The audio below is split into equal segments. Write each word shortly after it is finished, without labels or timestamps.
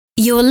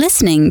You're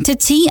listening to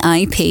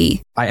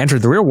TIP. I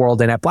entered the real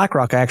world, and at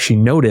BlackRock, I actually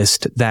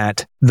noticed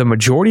that the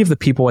majority of the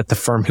people at the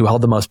firm who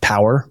held the most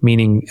power,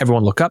 meaning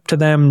everyone looked up to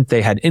them,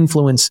 they had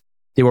influence,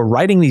 they were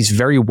writing these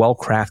very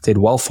well-crafted,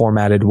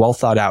 well-formatted,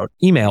 well-thought-out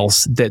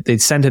emails that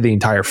they'd send to the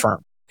entire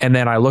firm. And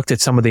then I looked at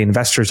some of the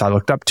investors I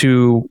looked up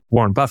to,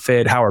 Warren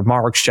Buffett, Howard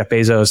Marks, Jeff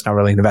Bezos, not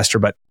really an investor,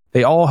 but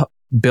they all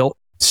built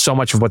so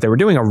much of what they were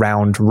doing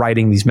around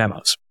writing these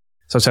memos.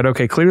 So I said,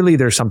 okay, clearly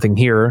there's something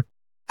here.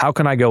 How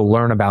can I go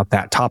learn about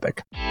that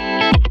topic?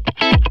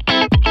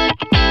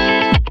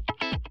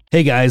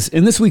 Hey guys,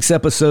 in this week's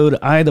episode,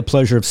 I had the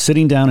pleasure of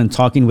sitting down and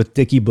talking with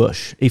Dickie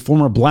Bush, a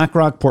former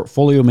BlackRock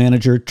portfolio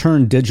manager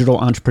turned digital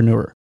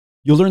entrepreneur.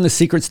 You'll learn the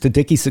secrets to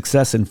Dickie's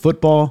success in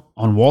football,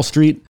 on Wall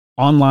Street,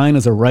 online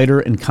as a writer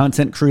and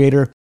content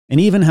creator, and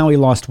even how he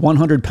lost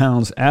 100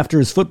 pounds after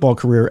his football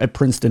career at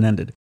Princeton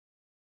ended.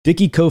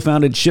 Dickie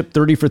co-founded Ship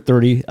 30 for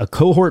 30, a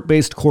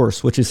cohort-based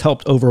course which has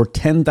helped over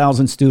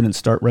 10,000 students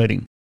start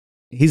writing.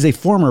 He's a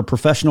former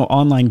professional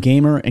online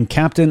gamer and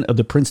captain of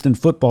the Princeton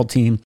football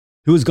team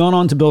who has gone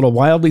on to build a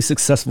wildly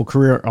successful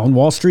career on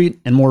Wall Street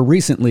and more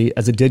recently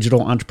as a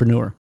digital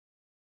entrepreneur.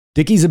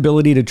 Dickie's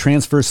ability to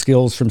transfer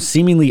skills from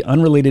seemingly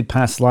unrelated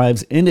past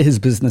lives into his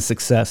business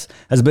success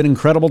has been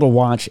incredible to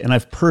watch, and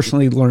I've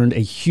personally learned a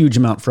huge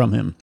amount from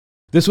him.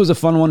 This was a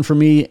fun one for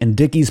me, and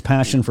Dickie's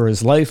passion for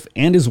his life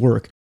and his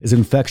work is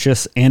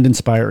infectious and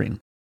inspiring.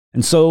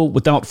 And so,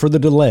 without further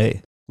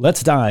delay,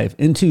 let's dive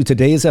into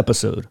today's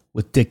episode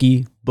with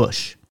Dickie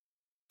Bush.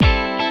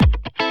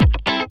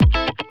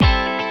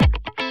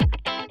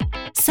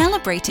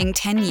 Celebrating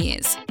 10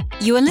 years.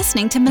 You are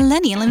listening to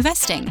Millennial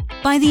Investing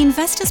by the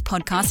Investors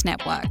Podcast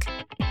Network.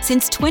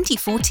 Since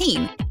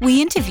 2014,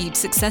 we interviewed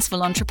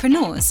successful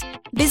entrepreneurs,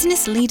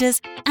 business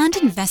leaders, and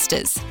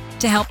investors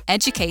to help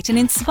educate and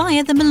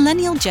inspire the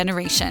millennial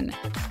generation.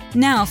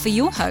 Now for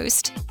your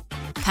host,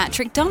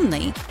 Patrick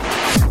Donnelly.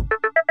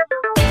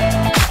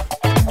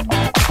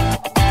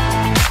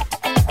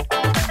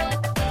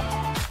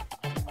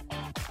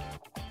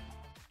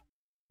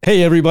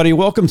 Hey everybody,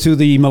 welcome to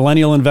the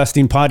Millennial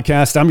Investing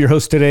Podcast. I'm your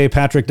host today,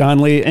 Patrick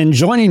Donnelly, and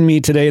joining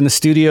me today in the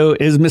studio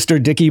is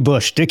Mr. Dickie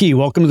Bush. Dickie,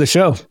 welcome to the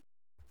show.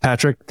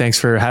 Patrick, thanks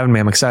for having me.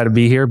 I'm excited to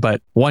be here,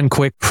 but one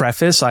quick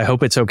preface. I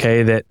hope it's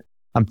okay that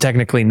I'm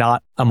technically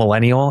not a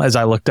millennial as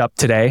I looked up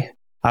today.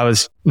 I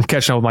was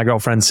catching up with my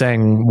girlfriend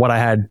saying what I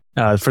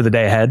had for the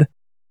day ahead.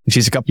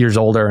 She's a couple years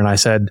older, and I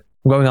said,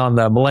 I'm going on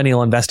the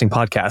Millennial Investing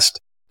Podcast.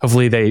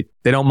 Hopefully they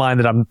don't mind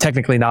that I'm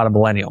technically not a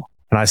millennial.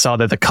 And I saw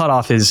that the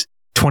cutoff is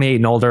 28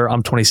 and older.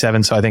 I'm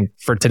 27. So I think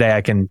for today,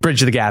 I can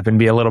bridge the gap and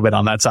be a little bit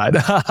on that side.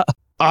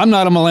 I'm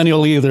not a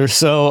millennial either.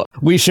 So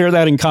we share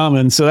that in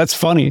common. So that's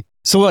funny.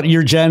 So what,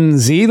 you're Gen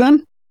Z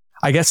then?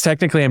 I guess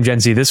technically I'm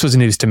Gen Z. This was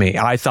news to me.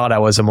 I thought I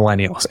was a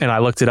millennial and I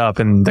looked it up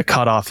and the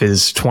cutoff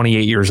is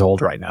 28 years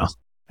old right now.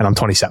 And I'm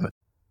 27.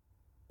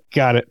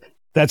 Got it.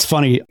 That's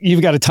funny.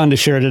 You've got a ton to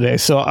share today.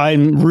 So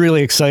I'm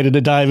really excited to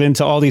dive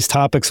into all these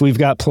topics we've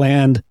got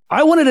planned.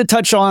 I wanted to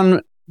touch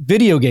on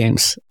video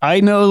games. I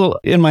know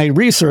in my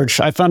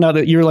research, I found out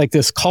that you're like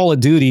this Call of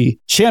Duty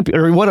champion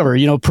or whatever,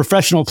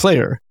 professional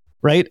player,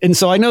 right? And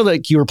so I know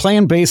that you were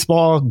playing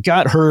baseball,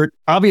 got hurt,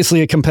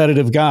 obviously a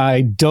competitive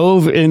guy,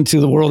 dove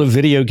into the world of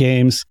video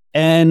games.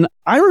 And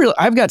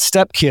I've got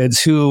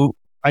stepkids who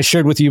I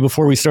shared with you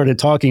before we started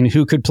talking,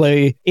 who could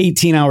play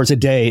 18 hours a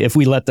day if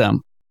we let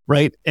them.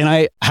 Right. And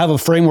I have a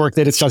framework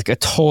that it's just like a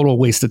total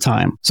waste of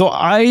time. So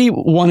I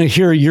want to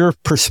hear your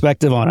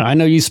perspective on it. I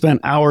know you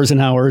spent hours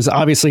and hours,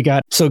 obviously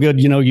got so good,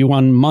 you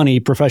won money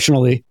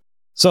professionally.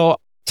 So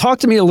talk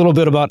to me a little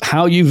bit about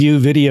how you view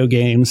video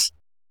games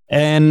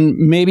and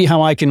maybe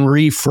how I can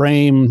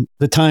reframe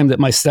the time that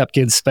my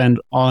stepkids spend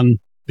on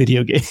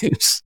video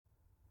games.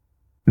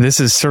 This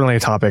is certainly a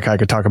topic I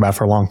could talk about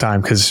for a long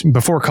time because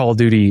before Call of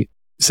Duty,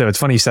 so it's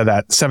funny you said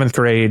that, 7th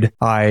grade,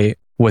 I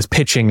was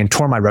pitching and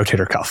tore my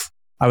rotator cuff.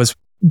 I was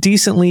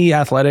decently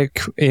athletic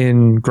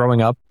in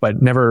growing up,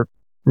 but never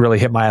really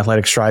hit my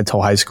athletic stride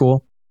till high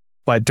school.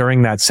 But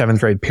during that 7th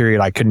grade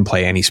period, I couldn't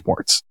play any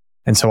sports.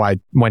 And so I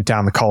went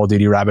down the Call of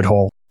Duty rabbit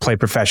hole, played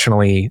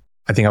professionally.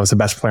 I think I was the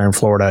best player in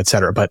Florida, et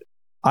cetera. But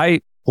I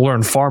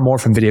learned far more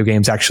from video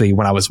games actually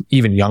when I was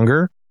even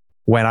younger,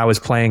 when I was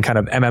playing kind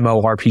of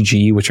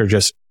MMORPG, which are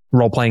just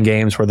role-playing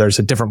games where there's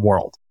a different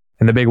world.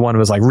 And the big one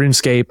was like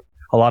RuneScape.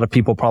 A lot of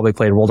people probably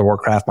played World of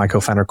Warcraft. My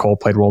co-founder Cole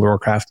played World of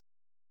Warcraft.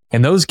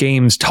 And those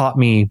games taught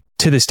me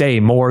to this day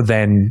more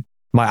than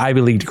my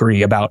Ivy League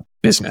degree about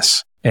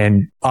business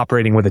and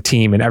operating with a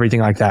team and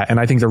everything like that. And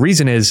I think the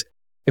reason is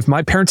if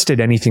my parents did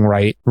anything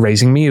right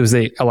raising me, it was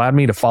they allowed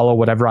me to follow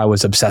whatever I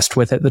was obsessed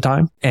with at the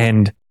time.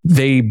 And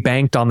they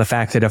banked on the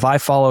fact that if I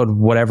followed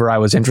whatever I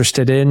was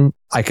interested in,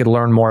 I could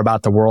learn more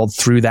about the world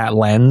through that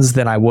lens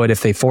than I would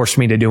if they forced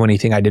me to do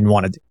anything I didn't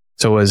want to do.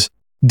 So it was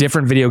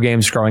different video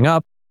games growing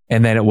up.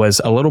 And then it was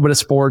a little bit of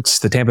sports.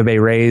 The Tampa Bay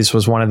Rays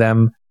was one of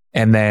them.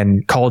 And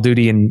then Call of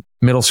Duty in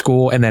middle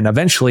school. And then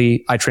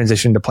eventually I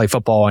transitioned to play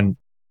football and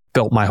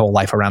built my whole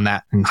life around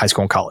that in high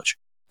school and college.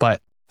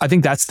 But I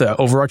think that's the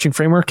overarching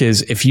framework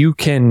is if you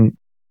can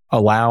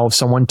allow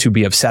someone to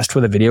be obsessed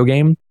with a video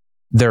game,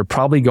 they're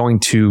probably going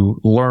to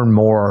learn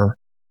more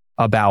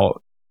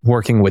about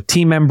working with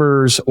team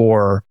members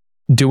or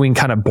doing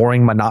kind of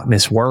boring,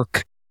 monotonous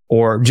work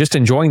or just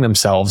enjoying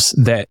themselves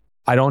that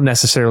I don't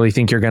necessarily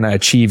think you're going to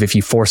achieve if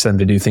you force them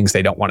to do things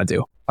they don't want to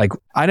do. Like,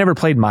 I never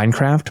played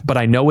Minecraft, but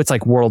I know it's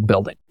like world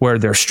building where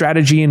there's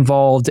strategy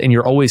involved and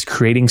you're always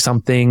creating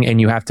something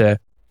and you have to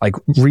like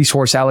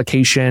resource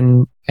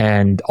allocation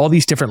and all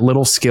these different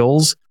little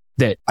skills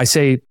that I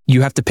say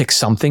you have to pick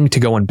something to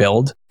go and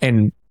build.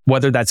 And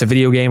whether that's a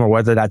video game or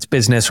whether that's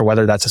business or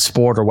whether that's a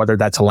sport or whether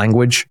that's a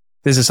language,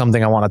 this is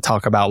something I want to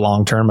talk about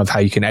long term of how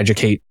you can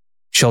educate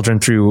children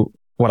through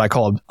what I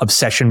call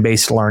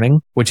obsession-based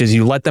learning, which is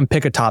you let them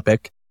pick a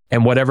topic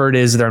and whatever it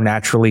is they're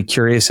naturally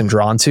curious and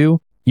drawn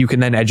to, you can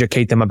then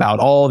educate them about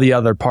all the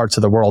other parts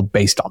of the world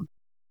based on.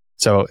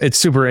 So it's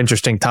super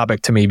interesting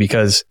topic to me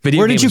because video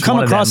Where games did you come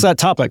across that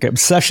topic?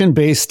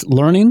 Obsession-based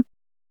learning?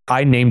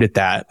 I named it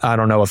that. I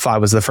don't know if I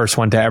was the first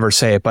one to ever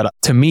say it, but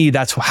to me,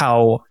 that's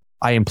how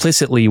I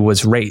implicitly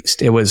was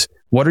raised. It was,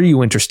 what are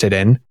you interested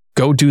in?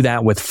 Go do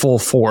that with full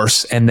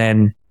force. And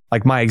then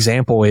like my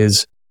example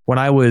is when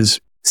I was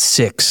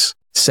 6,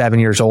 7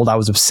 years old, I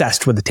was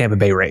obsessed with the Tampa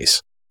Bay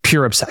Rays.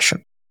 Pure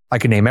obsession. I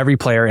could name every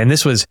player. And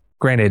this was,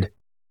 granted,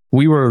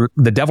 we were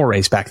the Devil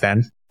Rays back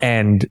then,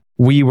 and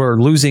we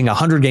were losing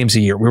 100 games a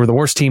year. We were the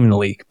worst team in the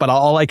league, but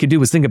all I could do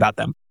was think about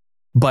them.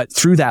 But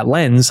through that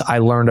lens, I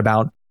learned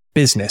about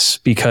business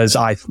because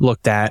I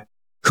looked at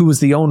who was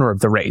the owner of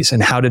the Rays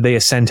and how did they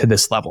ascend to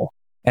this level.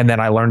 And then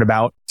I learned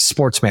about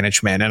sports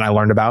management and I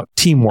learned about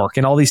teamwork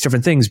and all these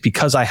different things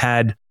because I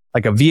had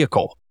like a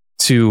vehicle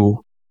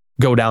to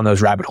go down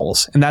those rabbit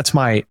holes. And that's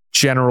my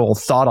general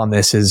thought on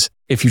this is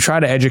if you try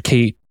to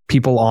educate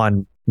people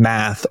on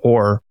math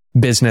or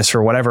business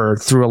or whatever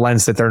through a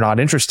lens that they're not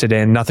interested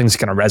in, nothing's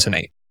going to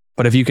resonate.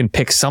 But if you can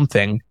pick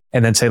something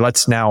and then say,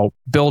 let's now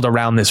build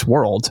around this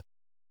world,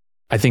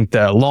 I think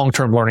the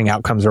long-term learning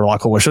outcomes are a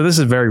lot cooler. So this is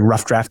a very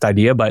rough draft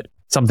idea, but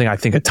something I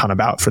think a ton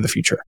about for the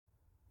future.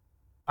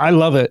 I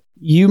love it.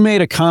 You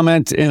made a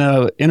comment in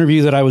an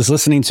interview that I was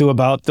listening to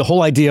about the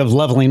whole idea of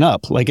leveling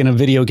up, like in a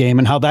video game,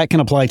 and how that can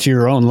apply to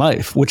your own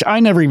life, which I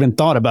never even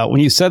thought about.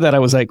 When you said that, I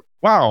was like,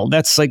 wow,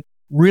 that's like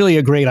really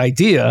a great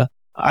idea.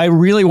 I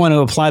really want to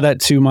apply that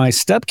to my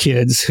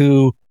stepkids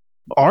who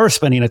are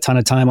spending a ton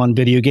of time on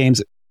video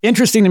games.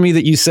 Interesting to me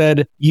that you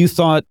said you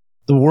thought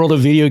the world of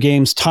video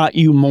games taught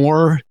you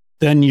more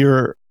than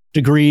your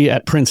degree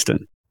at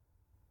Princeton.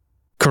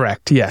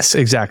 Correct. Yes,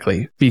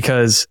 exactly.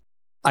 Because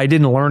I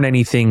didn't learn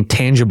anything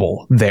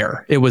tangible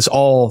there. It was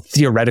all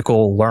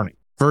theoretical learning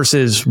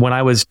versus when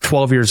I was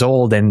 12 years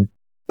old and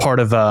part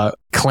of a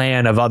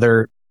clan of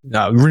other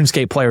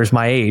RuneScape players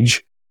my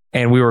age.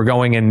 And we were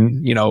going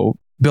and,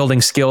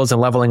 building skills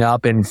and leveling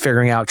up and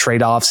figuring out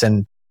trade-offs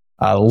and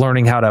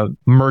learning how to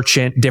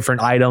merchant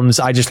different items.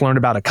 I just learned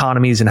about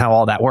economies and how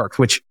all that worked,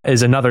 which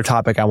is another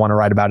topic I want to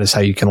write about is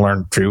how you can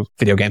learn through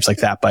video games like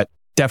that, but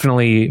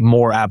definitely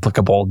more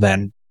applicable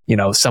than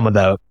some of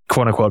the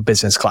quote unquote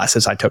business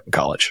classes I took in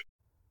college.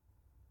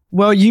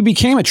 Well, you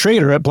became a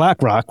trader at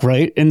BlackRock,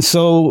 right? And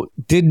so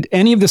did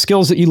any of the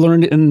skills that you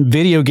learned in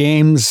video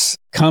games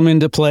come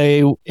into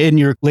play in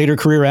your later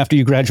career after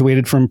you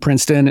graduated from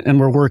Princeton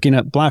and were working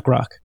at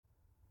BlackRock?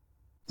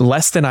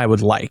 Less than I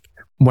would like.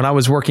 When I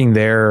was working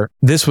there,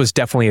 this was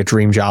definitely a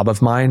dream job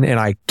of mine. And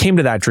I came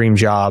to that dream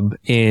job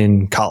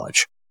in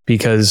college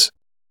because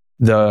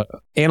the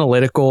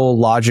analytical,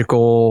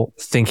 logical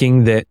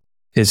thinking that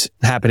is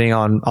happening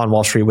on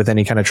Wall Street with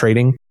any kind of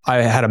trading. I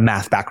had a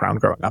math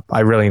background growing up.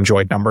 I really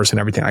enjoyed numbers and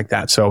everything like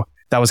that. So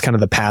that was kind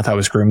of the path I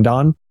was groomed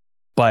on.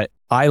 But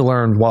I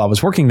learned while I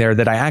was working there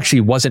that I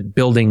actually wasn't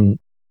building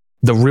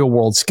the real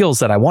world skills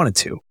that I wanted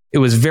to. It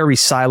was very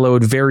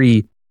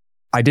siloed,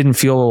 I didn't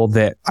feel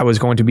that I was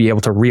going to be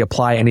able to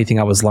reapply anything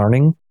I was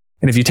learning.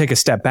 And if you take a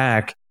step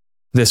back,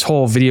 this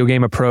whole video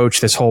game approach,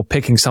 this whole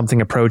picking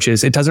something approach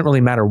is, it doesn't really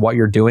matter what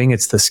you're doing.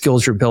 It's the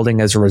skills you're building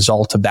as a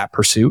result of that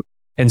pursuit.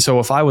 And so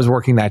if I was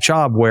working that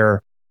job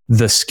where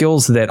the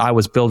skills that I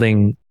was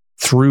building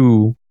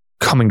through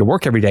coming to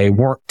work every day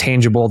weren't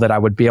tangible that I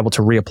would be able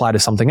to reapply to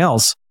something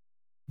else,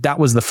 that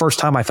was the first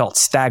time I felt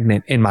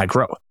stagnant in my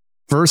growth.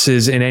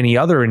 Versus in any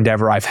other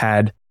endeavor I've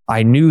had,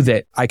 I knew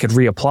that I could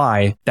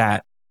reapply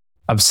that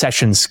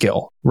obsession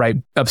skill, right?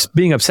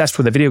 Being obsessed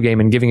with a video game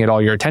and giving it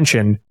all your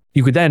attention,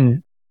 you could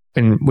then,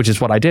 and which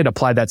is what I did,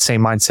 apply that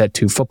same mindset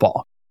to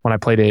football when I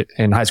played it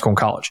in high school and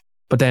college.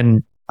 But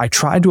then I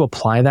tried to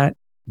apply that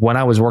when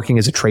I was working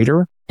as a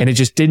trader and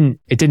it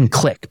didn't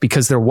click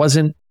because there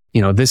wasn't,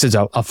 this is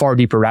a far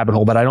deeper rabbit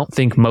hole, but I don't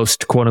think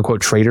most quote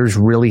unquote traders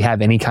really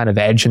have any kind of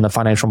edge in the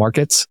financial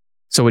markets.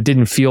 So it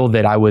didn't feel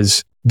that I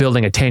was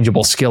building a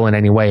tangible skill in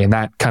any way. And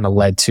that kind of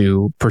led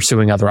to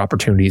pursuing other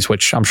opportunities,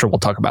 which I'm sure we'll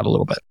talk about a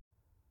little bit.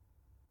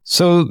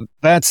 So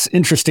that's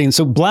interesting.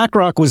 So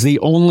BlackRock was the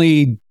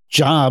only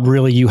job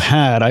really you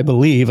had, I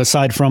believe,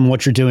 aside from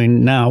what you're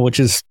doing now, which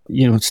is,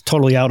 it's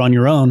totally out on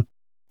your own.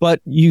 But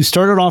you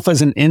started off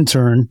as an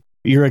intern.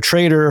 You're a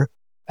trader,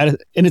 and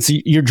it's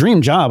your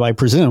dream job, I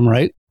presume,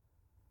 right?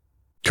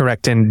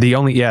 Correct. And the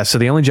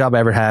only job I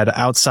ever had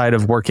outside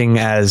of working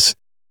as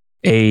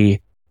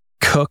a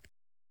cook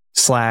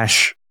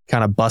slash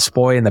kind of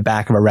busboy in the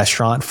back of a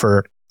restaurant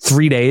for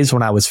 3 days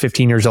when I was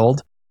 15 years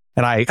old.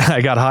 And I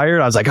got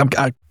hired. I was like,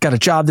 I got a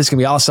job. This is going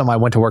to be awesome. I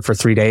went to work for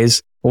 3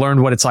 days,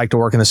 learned what it's like to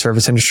work in the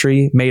service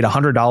industry, made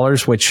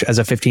 $100, which as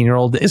a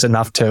 15-year-old is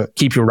enough to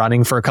keep you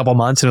running for a couple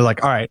months. And I was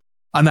like, all right,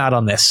 I'm out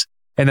on this.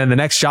 And then the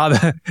next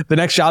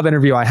job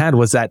interview I had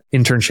was that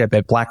internship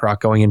at BlackRock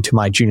going into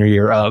my junior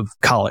year of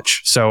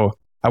college. So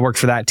I worked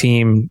for that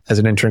team as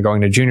an intern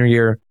going to junior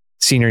year,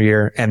 senior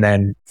year. And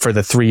then for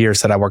the 3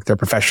 years that I worked there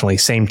professionally,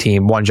 same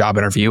team, one job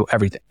interview,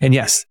 everything. And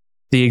yes,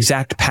 the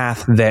exact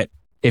path that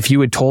if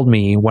you had told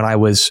me when I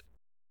was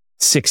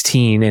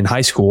 16 in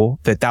high school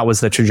that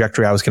was the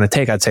trajectory I was going to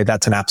take, I'd say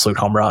that's an absolute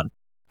home run.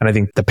 And I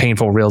think the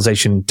painful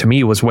realization to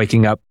me was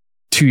waking up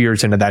 2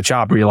 years into that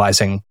job,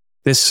 realizing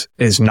this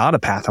is not a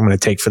path I'm going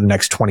to take for the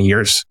next 20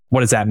 years. What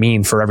does that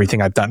mean for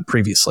everything I've done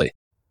previously?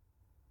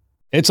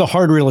 It's a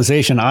hard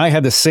realization. I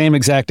had the same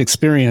exact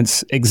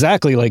experience,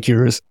 exactly like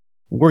yours,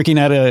 working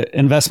at an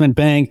investment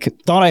bank,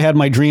 thought I had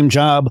my dream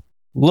job,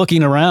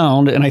 looking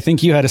around, and I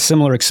think you had a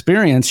similar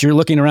experience. You're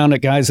looking around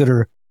at guys that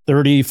are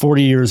 30,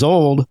 40 years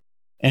old,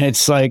 and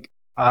it's like,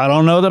 I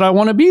don't know that I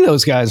want to be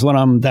those guys when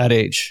I'm that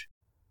age.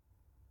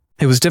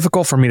 It was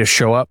difficult for me to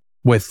show up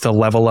with the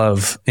level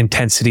of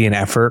intensity and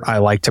effort I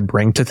like to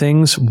bring to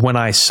things when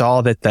I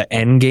saw that the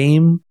end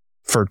game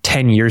for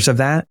 10 years of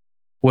that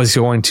was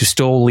going to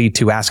still lead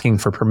to asking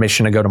for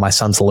permission to go to my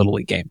son's Little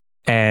League game.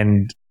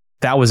 And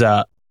that was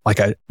a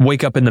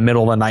wake up in the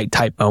middle of the night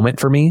type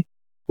moment for me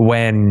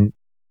when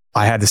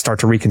I had to start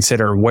to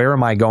reconsider, where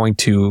am I going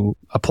to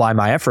apply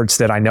my efforts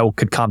that I know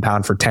could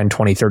compound for 10,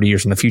 20, 30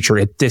 years in the future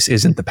if this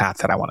isn't the path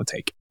that I want to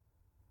take?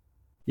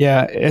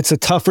 Yeah, it's a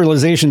tough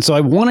realization. So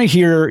I want to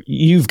hear,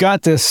 you've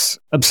got this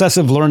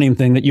obsessive learning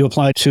thing that you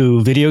applied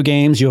to video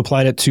games, you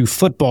applied it to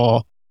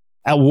football.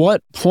 At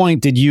what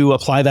point did you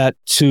apply that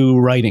to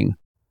writing?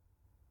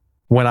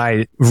 When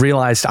I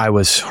realized I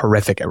was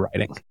horrific at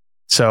writing.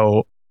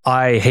 So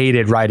I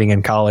hated writing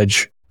in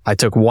college. I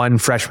took one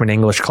freshman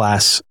English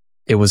class.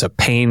 It was a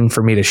pain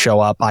for me to show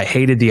up. I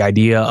hated the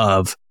idea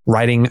of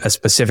writing a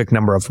specific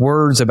number of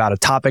words about a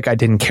topic I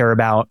didn't care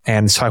about.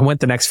 And so I went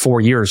the next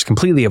 4 years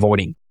completely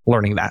avoiding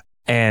learning that.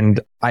 And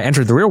I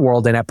entered the real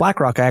world. And at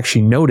BlackRock, I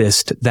actually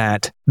noticed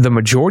that the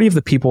majority of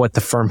the people at the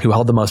firm who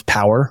held the most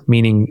power,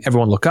 meaning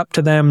everyone looked up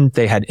to them,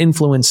 they had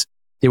influence,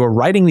 they were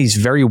writing these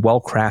very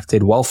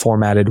well-crafted,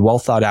 well-formatted,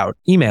 well-thought-out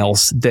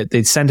emails that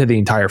they'd send to the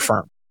entire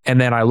firm. And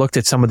then I looked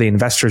at some of the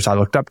investors I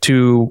looked up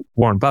to,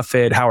 Warren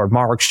Buffett, Howard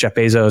Marks, Jeff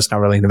Bezos,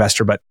 not really an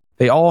investor, but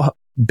they all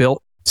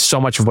built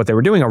so much of what they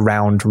were doing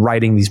around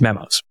writing these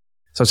memos.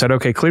 So I said,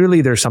 okay,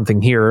 clearly there's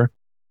something here.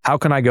 How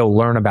can I go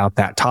learn about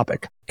that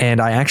topic? And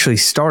I actually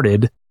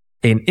started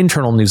an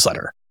internal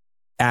newsletter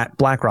at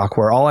BlackRock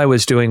where all I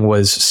was doing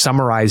was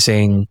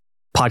summarizing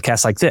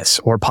podcasts like this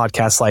or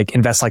podcasts like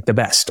Invest Like the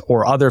Best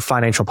or other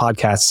financial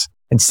podcasts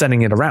and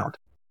sending it around.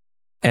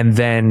 And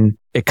then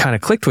it kind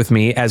of clicked with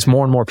me as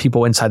more and more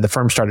people inside the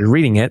firm started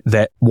reading it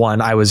that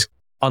one, I was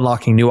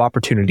unlocking new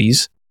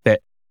opportunities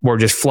that were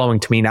just flowing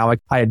to me. Now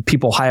I had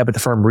people high up at the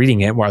firm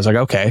reading it where I was like,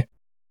 okay,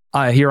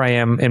 here I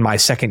am in my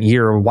second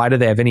year. Why do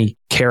they have any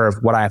care of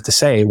what I have to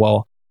say?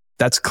 Well,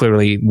 that's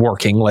clearly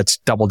working. Let's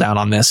double down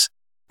on this.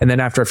 And then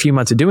after a few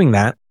months of doing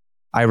that,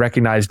 I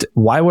recognized,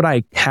 why would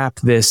I cap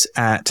this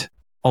at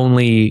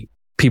only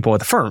people at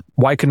the firm?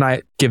 Why couldn't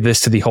I give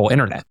this to the whole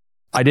internet?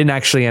 I didn't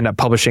actually end up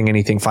publishing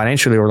anything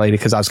financially related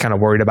because I was kind of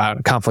worried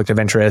about conflict of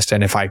interest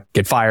and if I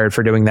get fired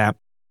for doing that.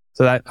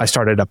 So that I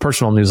started a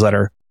personal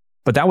newsletter.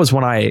 But that was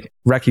when I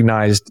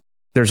recognized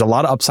there's a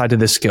lot of upside to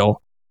this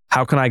skill.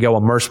 How can I go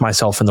immerse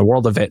myself in the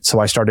world of it? So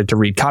I started to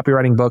read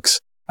copywriting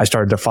books. I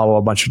started to follow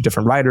a bunch of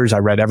different writers. I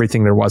read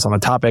everything there was on the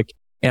topic.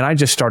 And I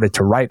just started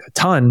to write a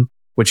ton,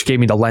 which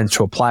gave me the lens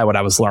to apply what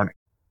I was learning.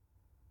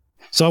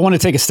 So I want to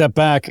take a step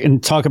back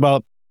and talk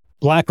about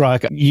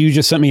BlackRock. You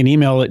just sent me an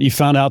email that you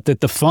found out that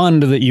the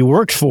fund that you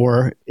worked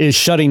for is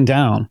shutting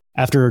down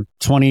after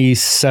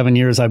 27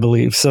 years, I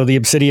believe. So the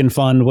Obsidian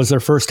Fund was their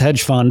first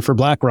hedge fund for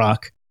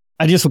BlackRock.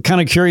 I just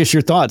kind of curious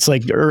your thoughts.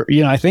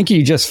 I think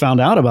you just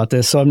found out about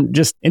this. So I'm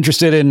just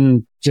interested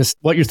in just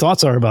what your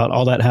thoughts are about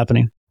all that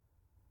happening.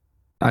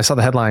 I saw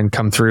the headline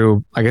come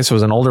through. I guess it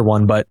was an older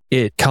one, but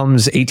it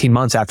comes 18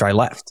 months after I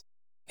left.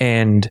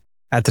 And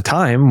at the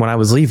time when I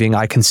was leaving,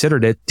 I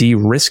considered it the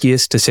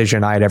riskiest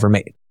decision I had ever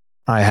made.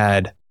 I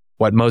had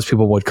what most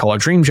people would call a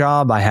dream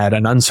job. I had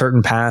an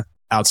uncertain path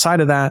outside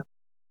of that.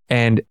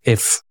 And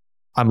if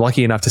I'm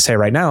lucky enough to say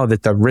right now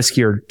that the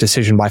riskier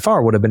decision by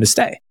far would have been to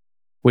stay,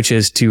 which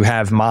is to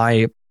have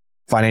my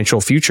financial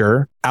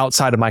future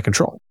outside of my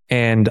control.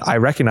 And I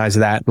recognized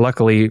that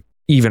luckily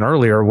even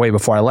earlier, way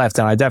before I left.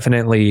 And I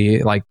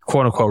definitely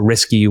quote unquote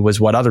risky was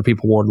what other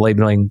people were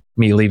labeling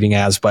me leaving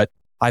as. But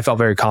I felt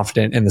very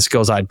confident in the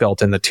skills I'd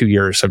built in the 2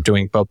 years of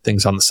doing both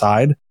things on the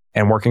side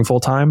and working full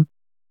time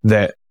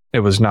that it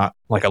was not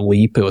like a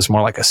leap. It was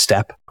more like a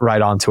step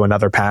right onto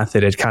another path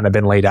that had kind of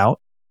been laid out.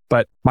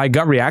 But my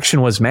gut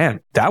reaction was, man,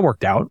 that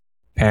worked out.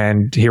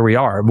 And here we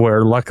are,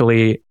 where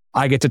luckily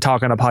I get to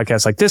talk on a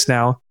podcast like this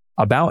now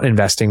about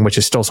investing, which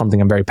is still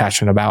something I'm very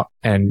passionate about,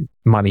 and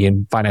money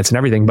and finance and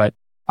everything. But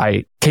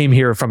I came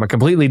here from a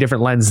completely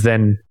different lens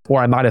than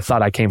where I might have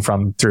thought I came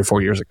from 3 or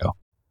 4 years ago.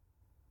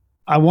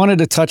 I wanted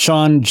to touch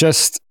on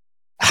just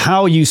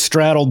how you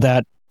straddled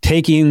that,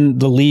 taking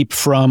the leap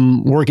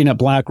from working at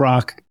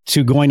BlackRock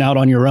to going out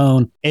on your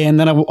own. And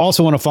then I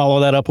also want to follow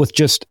that up with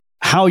just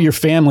how your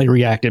family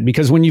reacted,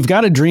 because when you've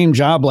got a dream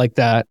job like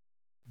that,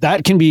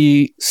 that can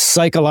be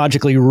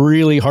psychologically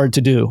really hard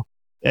to do.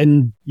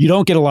 And you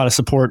don't get a lot of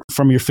support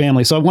from your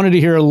family. So I wanted to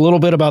hear a little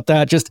bit about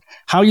that, just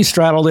how you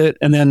straddled it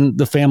and then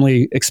the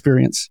family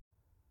experience.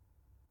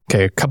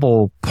 Okay, a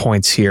couple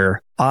points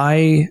here.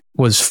 I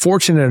was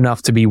fortunate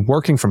enough to be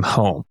working from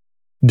home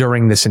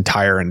during this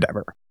entire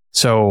endeavor.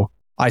 So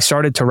I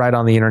started to write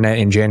on the internet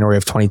in January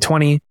of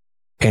 2020.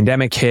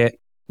 Pandemic hit.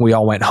 We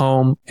all went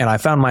home, and I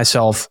found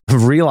myself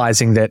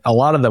realizing that a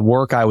lot of the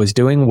work I was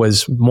doing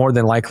was more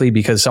than likely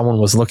because someone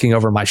was looking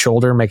over my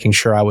shoulder, making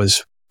sure I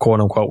was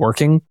quote unquote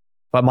working.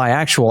 But my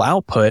actual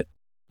output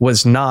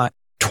was not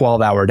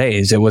 12-hour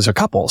days. It was a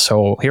couple.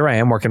 So here I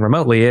am working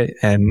remotely,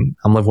 and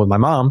I'm living with my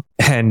mom,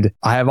 and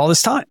I have all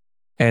this time.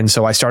 And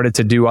so I started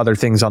to do other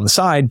things on the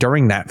side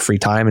during that free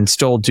time and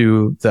still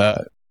do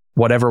the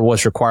whatever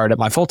was required at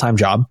my full-time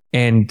job.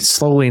 And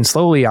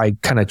slowly, I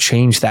kind of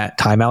changed that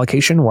time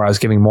allocation where I was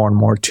giving more and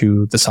more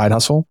to the side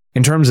hustle.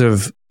 In terms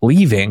of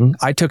leaving,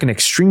 I took an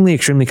extremely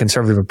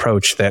conservative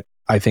approach that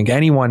I think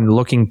anyone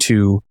looking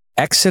to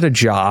exit a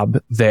job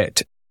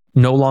that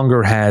no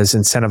longer has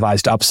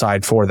incentivized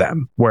upside for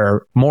them,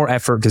 where more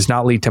effort does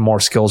not lead to more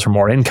skills or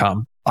more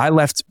income. I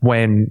left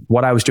when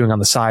what I was doing on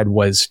the side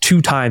was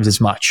 2 times as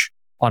much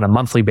on a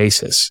monthly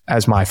basis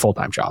as my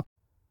full-time job.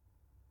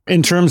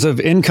 In terms of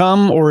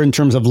income or in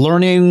terms of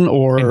learning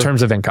or? In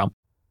terms of income.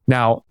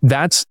 Now,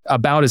 that's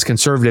about as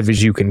conservative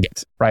as you can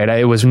get, right?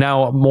 It was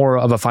now more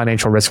of a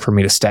financial risk for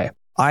me to stay.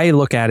 I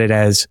look at it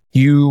as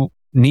you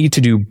need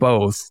to do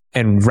both.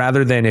 And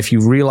rather than if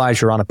you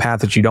realize you're on a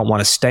path that you don't want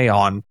to stay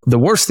on, the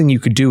worst thing you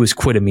could do is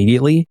quit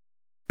immediately,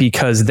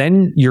 because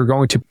then you're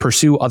going to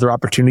pursue other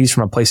opportunities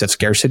from a place of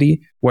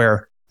scarcity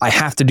where I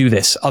have to do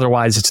this.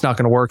 Otherwise, it's not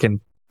going to work. And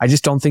I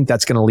just don't think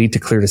that's going to lead to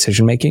clear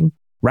decision making.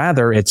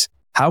 Rather, it's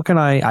how can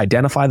I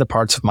identify the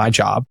parts of my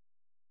job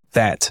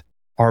that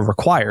are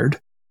required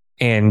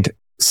and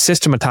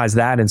systematize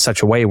that in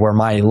such a way where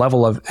my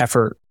level of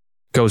effort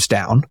goes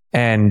down,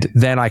 and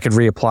then I could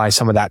reapply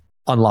some of that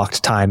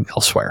unlocked time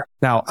elsewhere.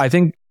 Now, I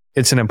think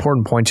it's an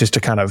important point just to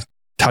kind of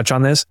touch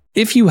on this.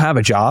 If you have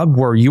a job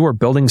where you are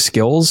building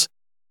skills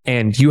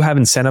and you have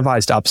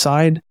incentivized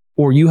upside,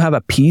 or you have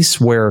a piece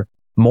where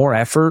more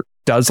effort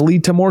does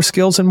lead to more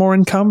skills and more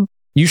income,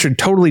 you should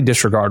totally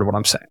disregard what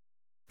I'm saying,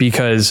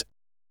 because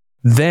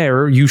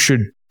there you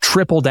should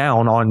triple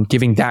down on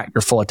giving that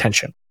your full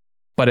attention.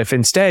 But if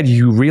instead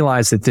you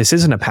realize that this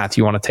isn't a path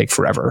you want to take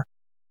forever,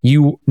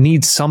 you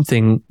need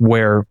something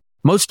where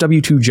most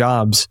W-2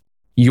 jobs,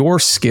 your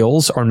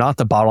skills are not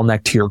the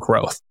bottleneck to your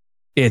growth.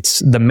 It's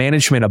the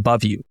management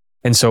above you.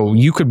 And so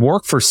you could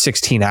work for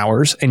 16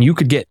 hours and you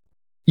could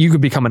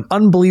become an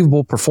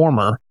unbelievable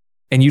performer,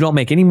 and you don't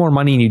make any more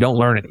money and you don't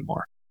learn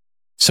anymore.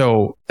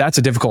 So that's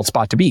a difficult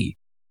spot to be.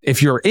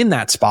 If you're in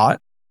that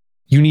spot,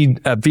 you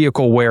need a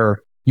vehicle where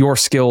your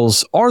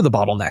skills are the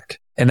bottleneck.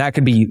 And that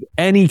could be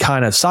any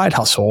kind of side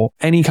hustle,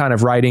 any kind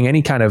of writing,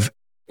 any kind of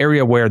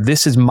area where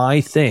this is my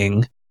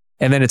thing.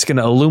 And then it's going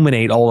to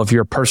illuminate all of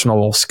your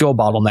personal skill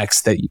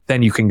bottlenecks that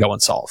then you can go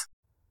and solve.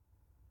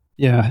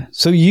 Yeah.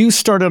 So you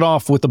started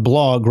off with a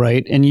blog,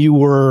 right? And you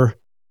were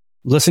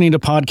listening to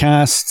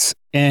podcasts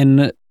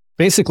and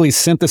basically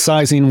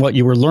synthesizing what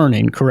you were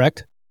learning,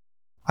 correct?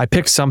 I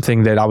picked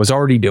something that I was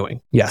already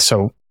doing. Yeah.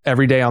 So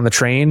every day on the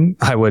train,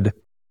 I would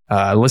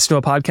listen to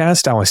a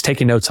podcast. I was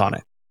taking notes on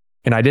it.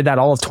 And I did that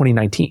all of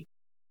 2019.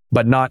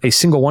 But not a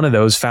single one of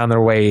those found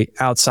their way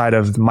outside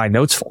of my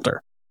notes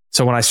folder.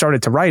 So when I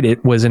started to write,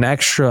 it was an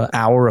extra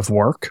hour of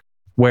work,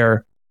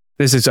 where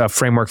this is a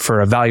framework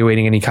for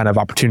evaluating any kind of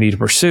opportunity to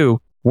pursue.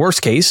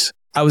 Worst case,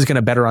 I was going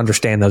to better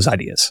understand those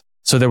ideas.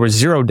 So there was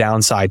zero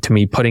downside to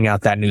me putting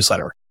out that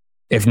newsletter.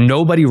 If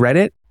nobody read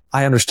it,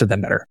 I understood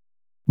them better.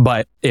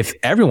 But if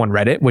everyone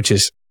read it, which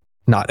is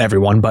not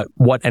everyone, but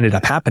what ended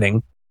up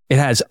happening, it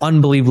has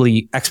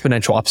unbelievably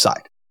exponential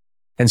upside.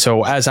 And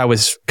so as I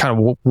was kind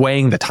of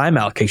weighing the time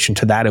allocation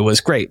to that, it was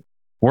great.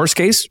 Worst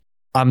case,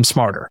 I'm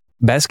smarter.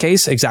 Best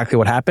case, exactly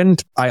what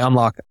happened. I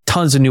unlock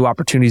tons of new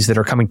opportunities that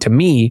are coming to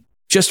me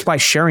just by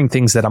sharing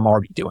things that I'm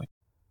already doing.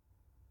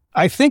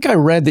 I think I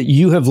read that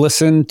you have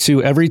listened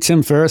to every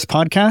Tim Ferriss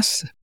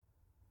podcast.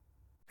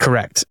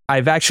 Correct.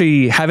 I've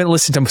actually haven't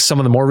listened to some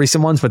of the more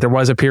recent ones, but there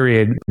was a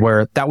period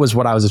where that was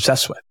what I was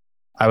obsessed with.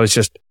 I was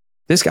just,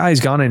 this guy's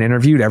gone and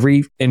interviewed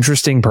every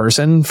interesting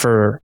person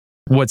for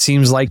what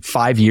seems like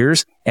 5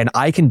 years, and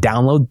I can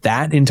download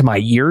that into my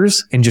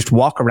ears and just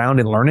walk around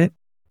and learn it.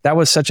 That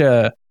was such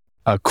a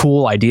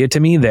cool idea to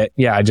me that,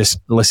 yeah, I just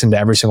listened to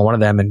every single one of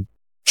them and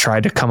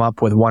tried to come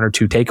up with 1 or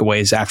 2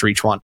 takeaways after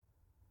each one.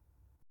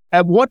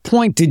 At what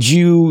point did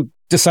you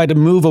decide to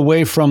move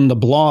away from the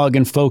blog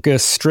and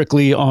focus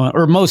strictly on,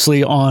 or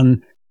mostly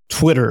on,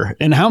 Twitter.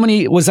 And how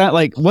many was that?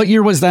 Like, what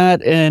year was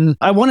that? And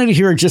I wanted to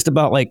hear just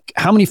about like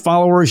how many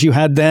followers you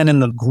had then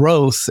and the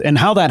growth and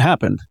how that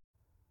happened.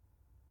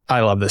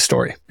 I love this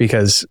story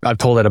because I've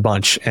told it a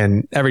bunch,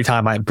 and every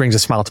time it brings a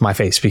smile to my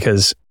face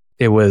because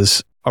it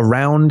was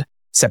around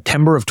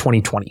September of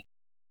 2020.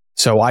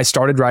 So I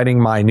started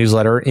writing my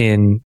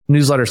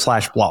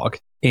newsletter/blog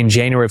in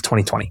January of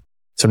 2020.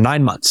 So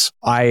 9 months.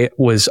 I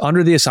was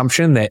under the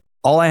assumption that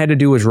all I had to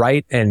do was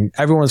write and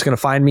everyone was going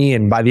to find me.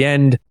 And by the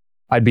end,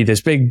 I'd be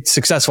this big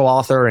successful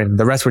author and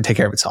the rest would take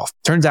care of itself.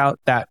 Turns out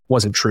that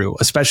wasn't true,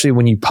 especially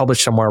when you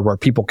publish somewhere where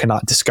people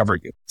cannot discover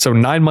you. So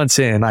 9 months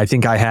in, I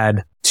think I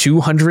had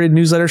 200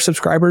 newsletter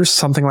subscribers,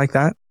 something like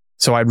that.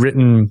 So I'd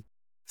written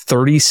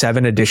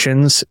 37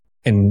 editions,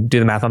 and do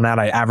the math on that.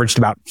 I averaged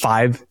about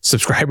 5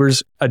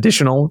 subscribers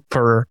additional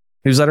per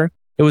newsletter.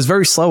 It was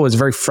very slow. It was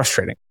very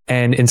frustrating.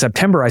 And in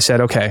September, I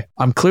said, okay,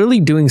 I'm clearly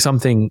doing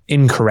something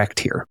incorrect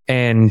here.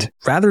 And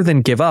rather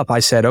than give up, I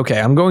said, okay,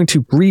 I'm going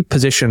to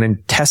reposition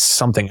and test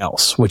something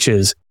else, which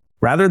is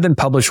rather than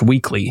publish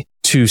weekly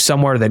to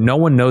somewhere that no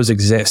one knows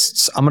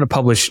exists, I'm going to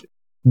publish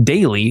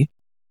daily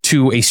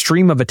to a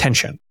stream of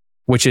attention,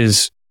 which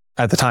is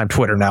at the time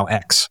Twitter, now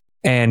X.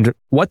 And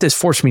what this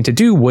forced me to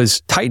do was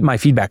tighten my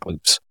feedback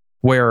loops,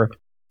 where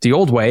the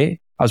old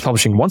way I was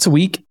publishing once a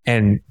week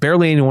and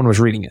barely anyone was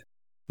reading it.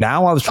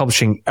 Now I was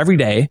publishing every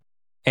day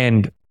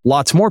and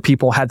lots more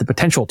people had the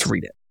potential to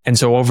read it. And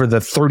so over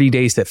the 30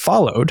 days that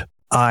followed,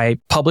 I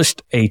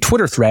published a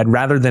Twitter thread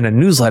rather than a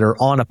newsletter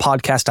on a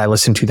podcast I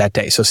listened to that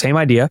day. So same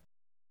idea,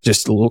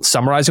 just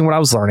summarizing what I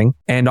was learning.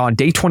 And on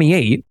day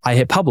 28, I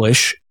hit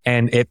publish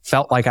and it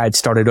felt like I had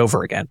started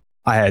over again.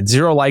 I had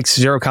 0 likes,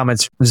 0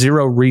 comments,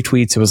 0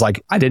 retweets. It was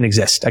like I didn't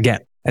exist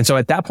again. And so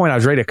at that point, I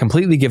was ready to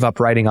completely give up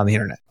writing on the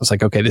internet. I was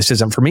like, okay, this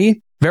isn't for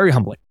me. Very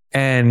humbling.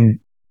 And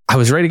I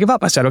was ready to give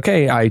up. I said,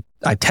 okay, I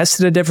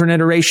tested a different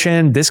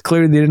iteration. This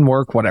clearly didn't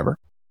work, whatever.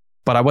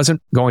 But I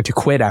wasn't going to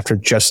quit after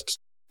just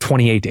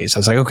 28 days. I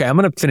was like, okay, I'm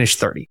going to finish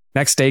 30.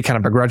 Next day, kind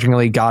of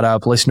begrudgingly got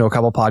up, listened to a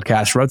couple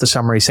podcasts, wrote the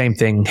summary, same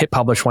thing, hit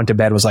publish, went to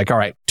bed, was like, all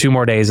right, 2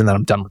 more days and then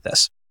I'm done with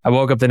this. I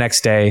woke up the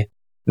next day.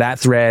 That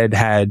thread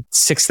had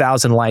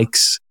 6,000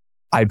 likes.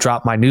 I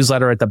dropped my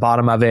newsletter at the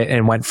bottom of it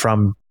and went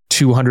from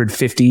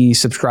 250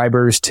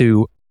 subscribers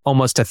to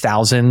almost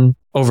 1,000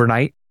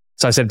 overnight.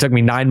 So I said it took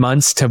me 9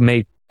 months to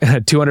make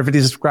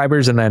 250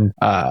 subscribers and then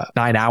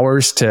 9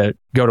 hours to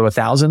go to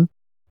 1,000.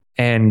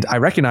 And I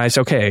recognized,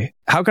 okay,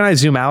 how can I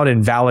zoom out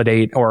and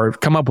validate or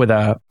come up with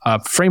a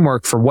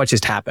framework for what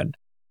just happened?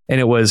 And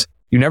it was,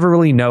 you never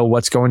really know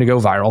what's going to go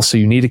viral, so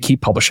you need to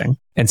keep publishing.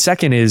 And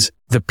second is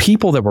the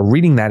people that were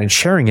reading that and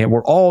sharing it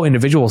were all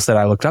individuals that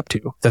I looked up to.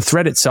 The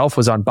thread itself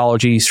was on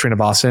Balaji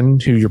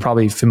Srinivasan, who you're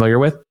probably familiar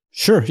with.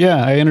 Sure.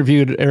 Yeah. I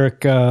interviewed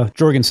Eric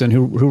Jorgensen,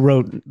 who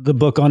wrote the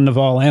book on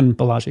Naval and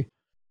Balaji.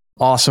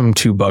 Awesome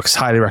 2 books.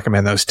 Highly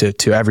recommend those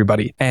to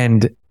everybody.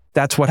 And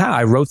that's what happened.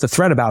 I wrote the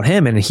thread about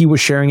him and he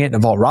was sharing it.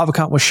 Naval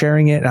Ravikant was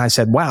sharing it. And I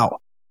said, wow,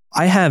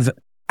 I have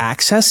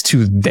access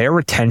to their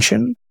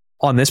attention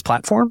on this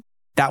platform.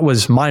 That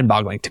was mind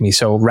boggling to me.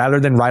 So rather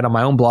than write on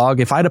my own blog,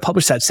 if I had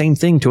published that same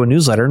thing to a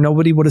newsletter,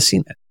 nobody would have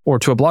seen it, or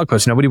to a blog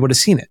post, nobody would have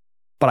seen it.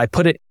 But I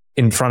put it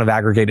in front of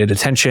aggregated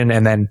attention.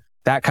 And then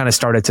that kind of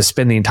started to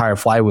spin the entire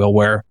flywheel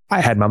where I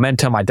had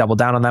momentum. I doubled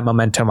down on that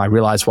momentum. I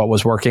realized what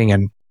was working.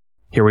 And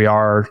here we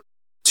are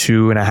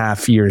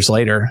 2.5 years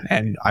later.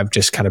 And I've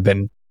just kind of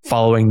been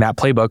following that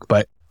playbook,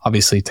 but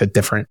obviously to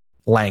different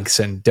lengths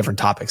and different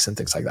topics and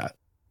things like that.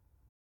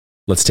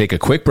 Let's take a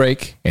quick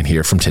break and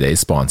hear from today's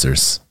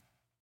sponsors.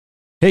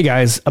 Hey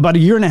guys, about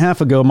 1.5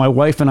 years ago, my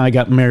wife and I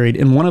got married,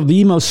 and one of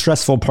the most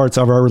stressful parts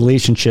of our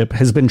relationship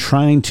has been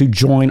trying to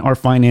join our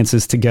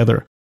finances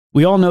together.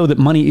 We all know that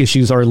money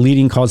issues are a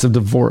leading cause of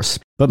divorce,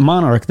 but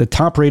Monarch, the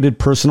top-rated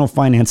personal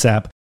finance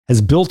app, has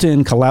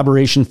built-in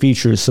collaboration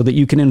features so that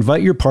you can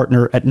invite your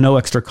partner at no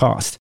extra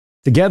cost.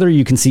 Together,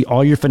 you can see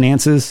all your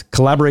finances,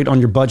 collaborate on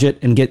your budget,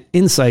 and get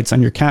insights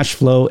on your cash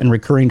flow and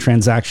recurring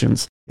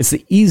transactions. It's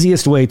the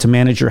easiest way to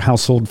manage your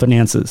household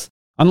finances.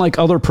 Unlike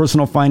other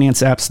personal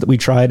finance apps that we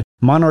tried,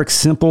 Monarch's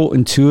simple,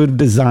 intuitive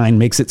design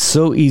makes it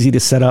so easy to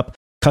set up,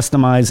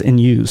 customize, and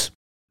use.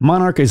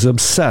 Monarch is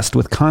obsessed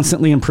with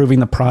constantly improving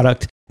the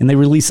product, and they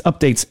release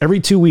updates every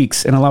 2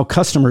 weeks and allow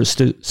customers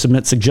to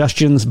submit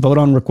suggestions, vote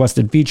on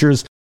requested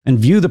features, and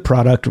view the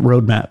product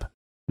roadmap.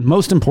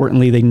 Most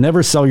importantly, they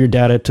never sell your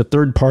data to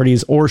third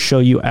parties or show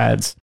you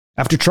ads.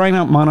 After trying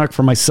out Monarch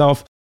for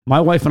myself, my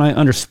wife and I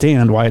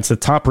understand why it's the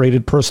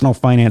top-rated personal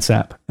finance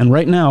app. And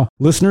right now,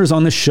 listeners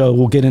on this show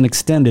will get an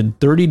extended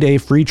 30-day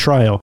free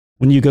trial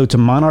when you go to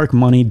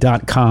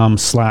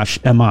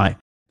monarchmoney.com/MI.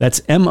 That's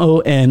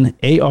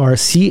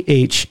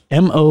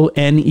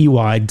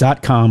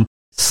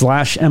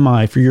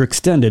monarchmoney.com/MI for your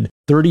extended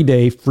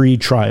 30-day free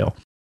trial.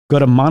 Go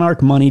to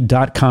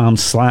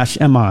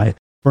monarchmoney.com/MI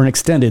for an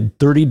extended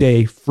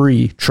 30-day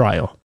free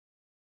trial.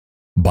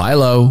 Buy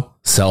low,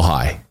 sell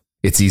high.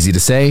 It's easy to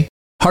say,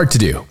 hard to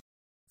do.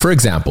 For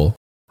example,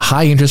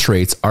 high interest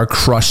rates are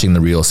crushing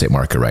the real estate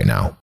market right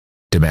now.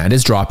 Demand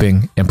is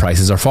dropping and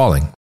prices are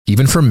falling,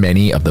 even for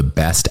many of the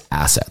best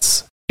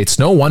assets. It's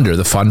no wonder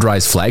the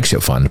Fundrise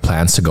flagship fund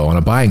plans to go on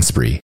a buying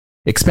spree,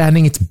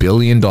 expanding its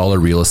billion-dollar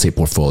real estate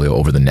portfolio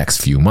over the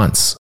next few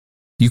months.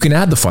 You can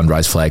add the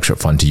Fundrise flagship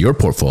fund to your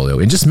portfolio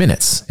in just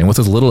minutes and with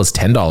as little as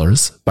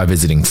 $10 by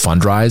visiting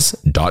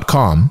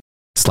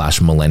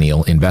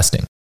fundrise.com/millennial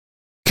investing.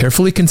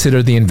 Carefully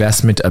consider the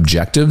investment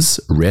objectives,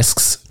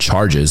 risks,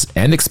 charges,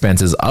 and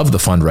expenses of the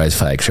Fundrise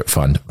flagship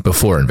fund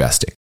before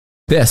investing.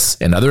 This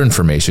and other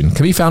information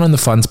can be found in the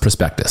fund's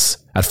prospectus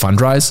at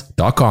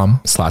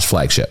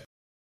fundrise.com/flagship.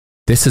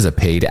 This is a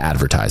paid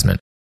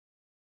advertisement.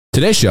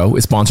 Today's show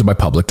is sponsored by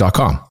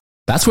public.com.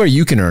 That's where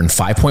you can earn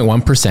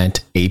 5.1%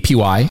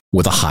 APY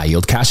with a high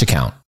yield cash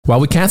account. While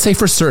we can't say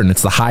for certain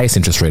it's the highest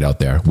interest rate out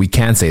there, we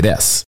can say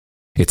this.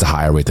 It's a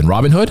higher rate than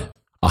Robinhood,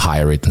 a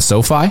higher rate than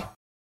SoFi,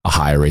 a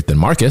higher rate than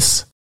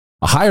Marcus,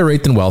 a higher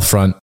rate than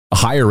Wealthfront, a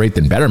higher rate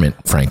than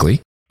Betterment,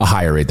 frankly, a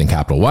higher rate than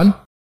Capital One,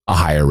 a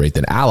higher rate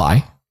than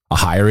Ally, a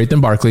higher rate than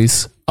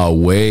Barclays, a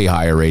way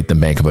higher rate than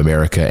Bank of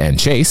America and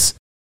Chase,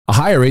 a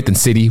higher rate than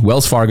Citi,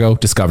 Wells Fargo,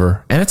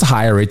 Discover, and it's a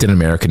higher rate than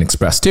American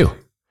Express too.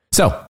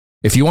 So,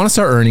 if you want to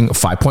start earning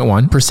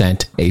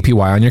 5.1%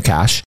 APY on your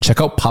cash, check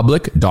out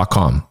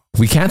public.com.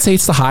 We can't say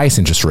it's the highest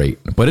interest rate,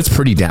 but it's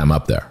pretty damn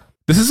up there.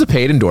 This is a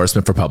paid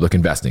endorsement for Public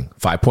Investing,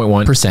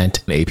 5.1%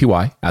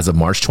 APY as of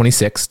March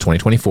 26,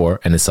 2024,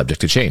 and is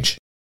subject to change.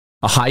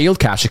 A high-yield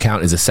cash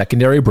account is a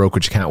secondary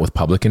brokerage account with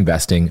Public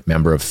Investing,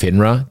 member of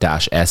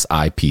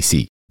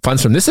FINRA-SIPC.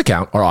 Funds from this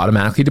account are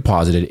automatically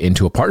deposited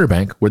into a partner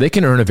bank where they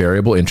can earn a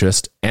variable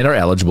interest and are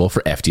eligible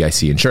for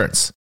FDIC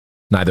insurance.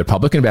 Neither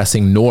Public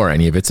Investing nor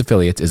any of its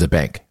affiliates is a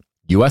bank.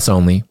 US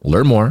only.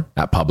 Learn more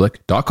at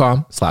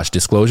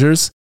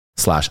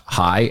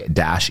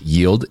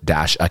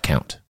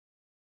public.com/disclosures/high-yield-account.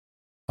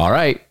 All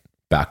right,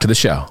 back to the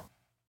show.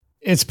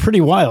 It's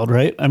pretty wild,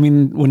 right? I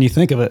mean, when you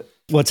think of it,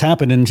 what's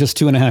happened in just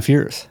 2.5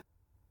 years.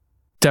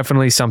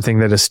 Definitely something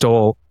that is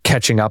still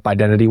catching up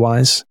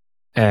identity-wise,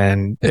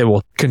 and it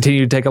will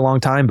continue to take a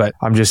long time, but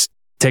I'm just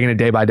taking it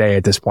day by day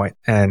at this point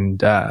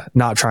and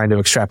not trying to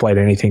extrapolate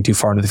anything too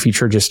far into the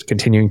future, just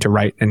continuing to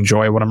write and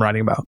enjoy what I'm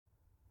writing about.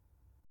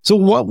 So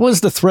what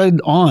was the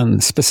thread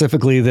on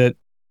specifically that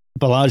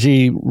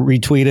Balaji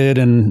retweeted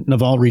and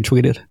Naval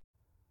retweeted?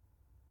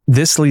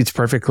 This leads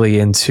perfectly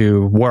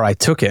into where I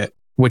took it,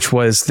 which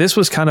was, this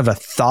was kind of a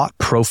thought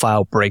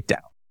profile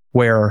breakdown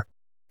where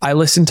I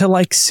listened to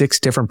like 6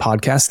 different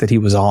podcasts that he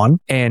was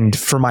on. And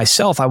for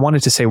myself, I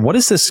wanted to say, what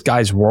is this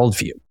guy's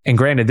worldview? And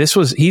granted,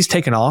 he's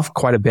taken off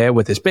quite a bit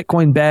with his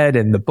Bitcoin bet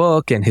and the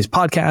book and his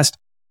podcast,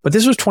 but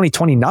this was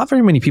 2020. Not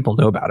very many people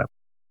know about him.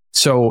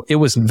 So it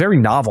was very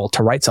novel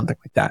to write something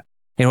like that.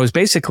 And it was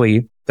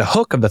basically, the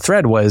hook of the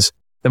thread was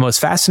the most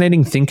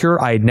fascinating thinker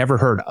I had never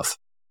heard of,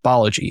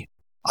 Balaji.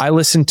 I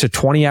listened to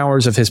 20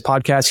 hours of his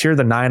podcast. Here are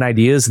the 9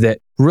 ideas that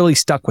really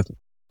stuck with me.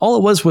 All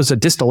it was a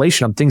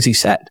distillation of things he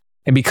said.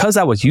 And because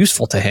that was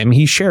useful to him,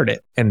 he shared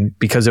it. And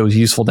because it was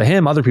useful to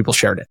him, other people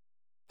shared it.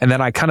 And then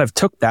I kind of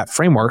took that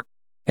framework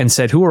and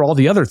said, who are all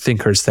the other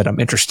thinkers that I'm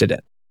interested in?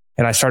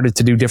 And I started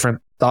to do different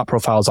thought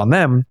profiles on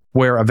them,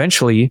 where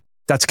eventually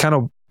that's kind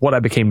of what I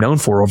became known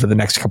for over the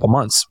next couple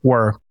months,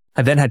 where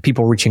I then had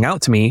people reaching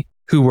out to me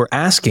who were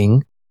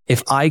asking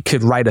if I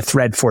could write a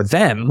thread for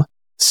them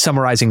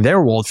summarizing their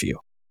worldview.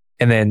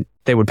 And then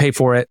they would pay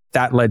for it.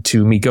 That led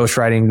to me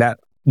ghostwriting.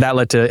 That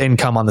led to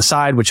income on the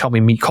side, which helped me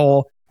meet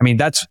Cole. I mean,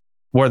 that's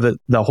where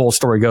the whole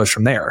story goes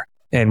from there.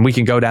 And we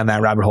can go down that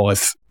rabbit hole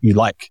if you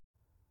like.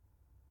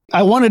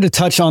 I wanted to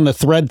touch on the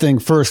thread thing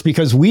first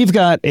because we've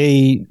got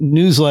a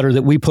newsletter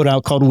that we put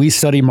out called We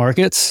Study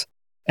Markets.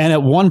 And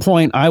at one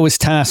point, I was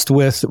tasked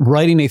with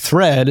writing a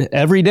thread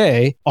every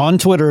day on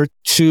Twitter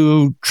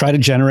to try to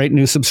generate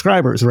new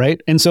subscribers, right?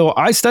 And so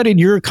I studied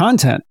your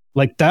content.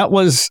 Like, that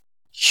was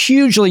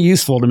hugely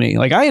useful to me.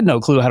 Like, I had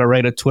no clue how to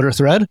write a Twitter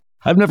thread.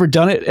 I've never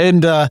done it.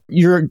 And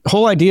your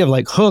whole idea of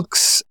like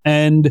hooks,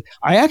 and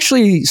I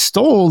actually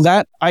stole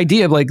that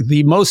idea of like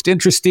the most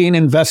interesting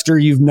investor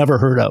you've never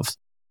heard of.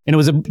 And it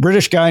was a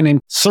British guy named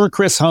Sir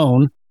Chris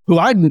Hone, who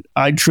I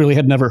truly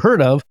had never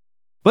heard of,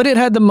 but it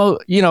had the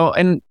most,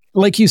 and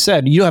like you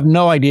said, you have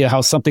no idea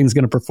how something's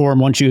going to perform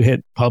once you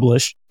hit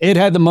publish. It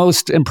had the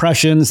most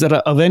impressions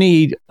of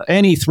any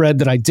thread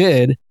that I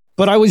did,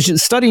 but I was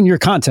just studying your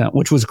content,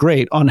 which was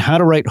great, on how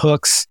to write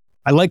hooks.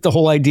 I like the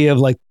whole idea of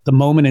like the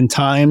moment in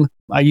time.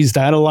 I use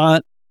that a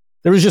lot.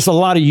 There was just a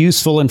lot of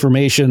useful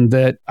information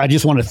that I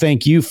just want to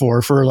thank you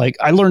for like,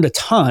 I learned a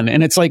ton,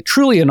 and it's like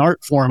truly an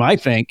art form, I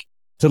think,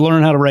 to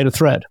learn how to write a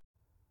thread.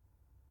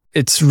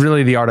 It's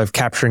really the art of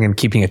capturing and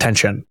keeping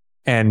attention.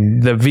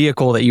 And the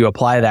vehicle that you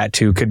apply that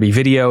to could be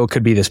video,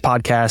 could be this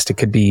podcast, it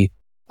could be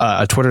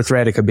a Twitter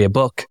thread, it could be a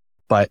book.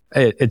 But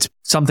it's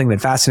something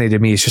that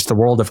fascinated me is just the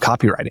world of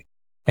copywriting.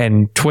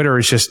 And Twitter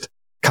is just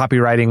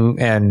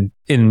copywriting and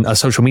in a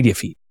social media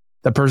feed.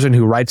 The person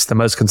who writes the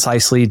most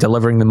concisely,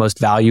 delivering the most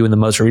value in the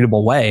most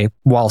readable way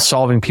while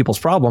solving people's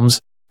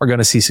problems are going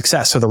to see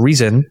success. So the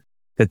reason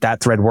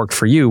that thread worked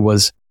for you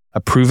was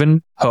a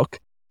proven hook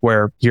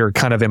where you're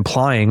kind of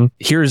implying,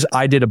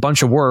 I did a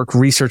bunch of work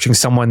researching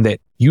someone that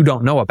you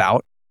don't know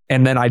about,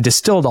 and then I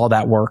distilled all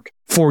that work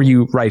for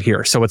you right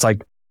here. So it's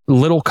like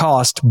little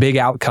cost, big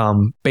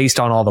outcome based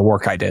on all the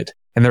work I did.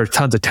 And there are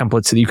tons of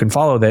templates that you can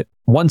follow that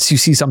once you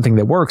see something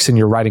that works and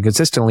you're writing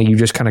consistently, you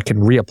just kind of can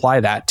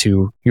reapply that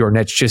to your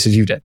niche just as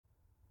you did.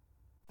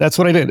 That's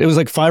what I did. It was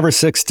like 5 or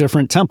 6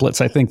 different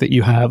templates, I think, that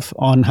you have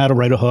on how to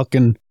write a hook.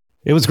 And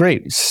it was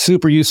great.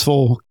 Super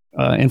useful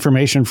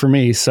information for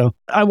me. So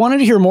I wanted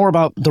to hear more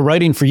about the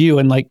writing for you.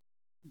 And like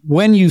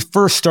when you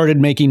first started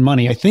making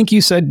money, I think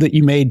you said that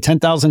you made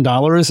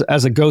 $10,000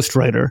 as a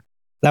ghostwriter.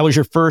 That was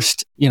your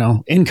first,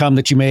 income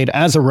that you made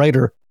as a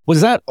writer.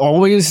 Was that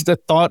always the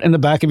thought in the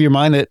back of your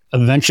mind that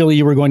eventually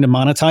you were going to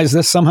monetize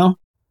this somehow?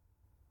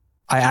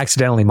 I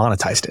accidentally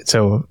monetized it.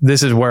 So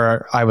this is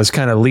where I was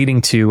kind of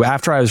leading to.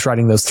 After I was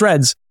writing those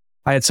threads,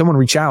 I had someone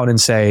reach out and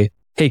say,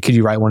 hey, could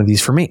you write one of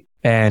these for me?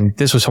 And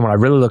this was someone I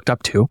really looked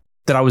up to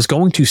that I was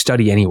going to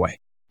study anyway,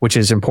 which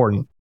is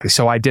important.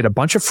 So I did a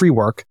bunch of free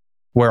work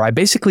where I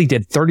basically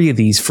did 30 of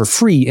these for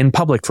free in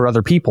public for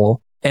other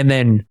people. And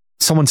then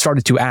someone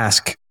started to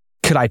ask,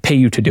 could I pay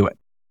you to do it?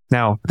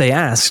 Now they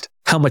asked,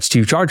 how much do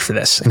you charge for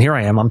this? And here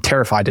I am. I'm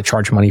terrified to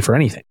charge money for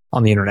anything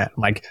on the internet.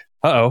 I'm like,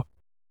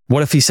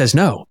 what if he says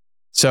no?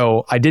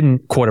 So I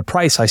didn't quote a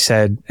price. I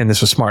said, and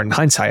this was smart in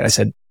hindsight, I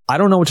said, I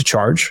don't know what to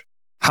charge.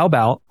 How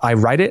about I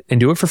write it and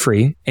do it for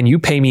free and you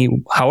pay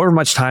me however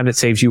much time it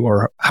saves you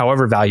or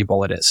however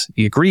valuable it is.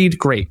 He agreed.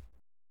 Great.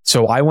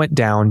 So I went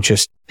down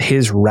just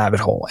his rabbit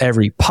hole.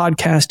 Every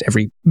podcast,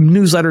 every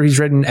newsletter he's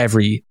written,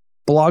 every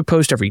blog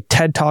post, every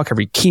TED talk,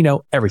 every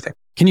keynote, everything.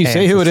 Can you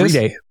say who it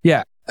is?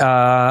 Yeah.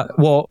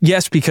 Well,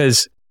 yes,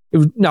 because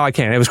no, I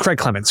can't. It was Craig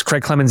Clemens.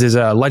 Craig Clemens is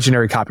a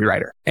legendary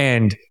copywriter.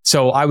 And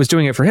so I was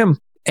doing it for him.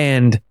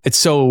 And it's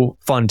so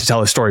fun to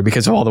tell a story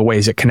because of all the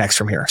ways it connects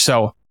from here.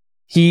 So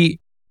he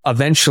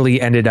eventually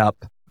ended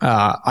up,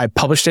 I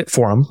published it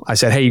for him. I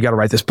said, hey, you got to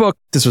write this book.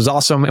 This was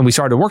awesome. And we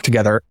started to work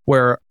together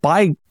where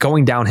by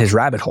going down his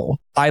rabbit hole,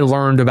 I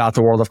learned about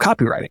the world of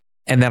copywriting.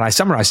 And then I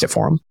summarized it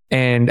for him.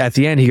 And at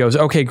the end, he goes,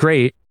 okay,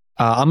 great.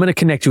 I'm going to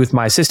connect you with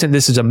my assistant.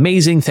 This is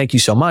amazing. Thank you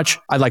so much.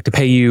 I'd like to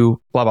pay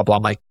you, blah, blah, blah.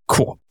 I'm like,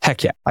 cool.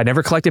 Heck yeah. I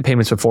never collected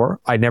payments before.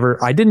 I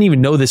didn't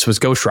even know this was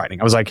ghostwriting.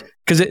 I was like,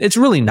 because it's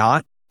really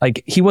not.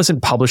 Like he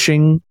wasn't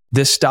publishing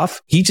this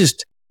stuff. He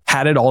just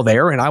had it all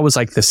there. And I was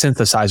like the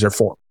synthesizer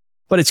for him.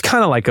 But it's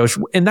kind of like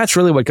and that's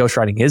really what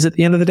ghostwriting is at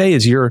the end of the day,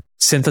 is you're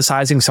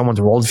synthesizing someone's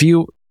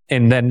worldview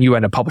and then you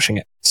end up publishing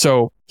it.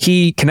 So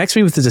he connects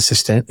me with his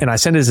assistant and I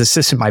send his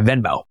assistant my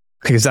Venmo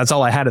because that's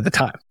all I had at the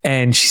time.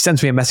 And she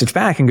sends me a message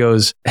back and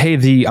goes, hey,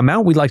 the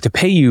amount we'd like to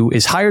pay you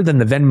is higher than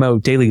the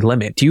Venmo daily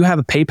limit. Do you have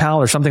a PayPal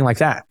or something like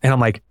that? And I'm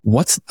like,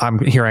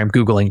 here I am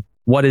Googling,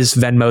 what is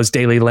Venmo's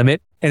daily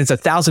limit? And it's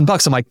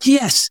 $1,000. I'm like,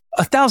 yes,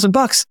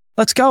 $1,000.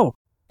 Let's go.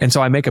 And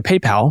so I make a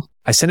PayPal.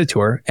 I send it to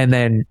her and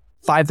then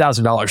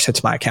 $5,000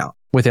 hits my account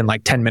within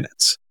like 10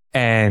 minutes.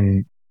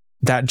 And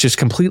that just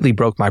completely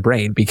broke my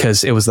brain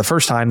because it was the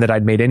first time that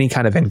I'd made any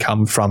kind of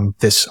income from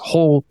this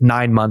whole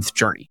 9-month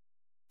journey.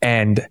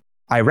 And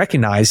I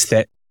recognized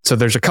that. So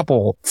there's a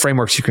couple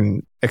frameworks you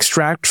can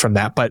extract from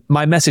that. But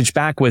my message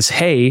back was,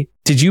 hey,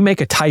 did you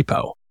make a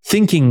typo?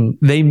 Thinking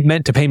they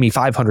meant to pay me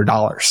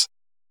 $500.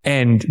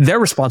 And their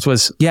response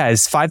was, yeah,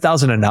 is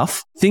 5,000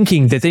 enough?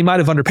 Thinking that they might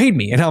have underpaid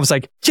me. And I was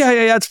like,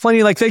 yeah, it's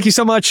plenty. Like, thank you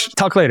so much.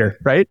 Talk later.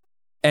 Right.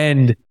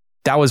 And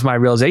that was my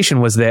realization,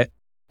 was that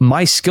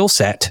my skill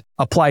set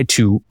applied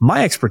to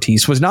my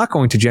expertise was not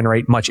going to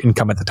generate much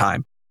income at the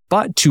time.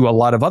 But to a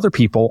lot of other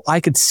people, I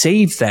could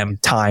save them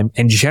time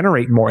and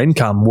generate more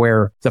income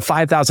where the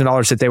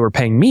 $5,000 that they were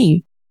paying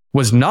me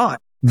was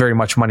not very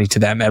much money to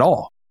them at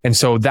all. And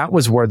so that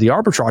was where the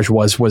arbitrage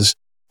was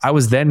I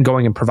was then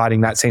going and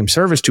providing that same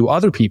service to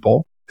other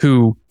people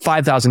who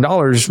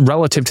 $5,000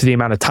 relative to the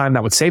amount of time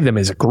that would save them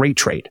is a great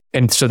trade.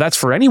 And so that's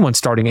for anyone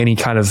starting any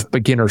kind of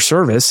beginner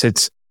service.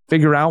 It's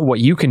figure out what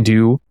you can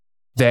do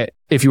that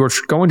if you were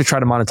going to try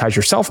to monetize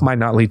yourself might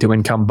not lead to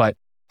income, but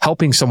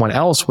helping someone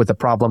else with a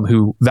problem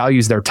who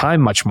values their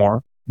time much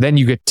more, then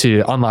you get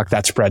to unlock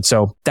that spread.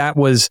 So that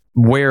was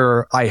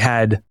where I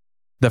had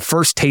the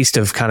first taste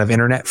of kind of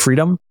internet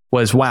freedom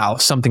was, wow,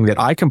 something that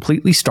I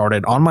completely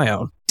started on my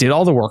own, did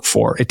all the work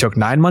for. It took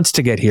 9 months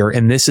to get here.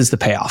 And this is the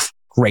payoff.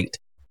 Great.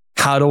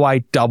 How do I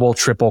double,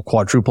 triple,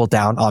 quadruple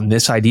down on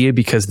this idea?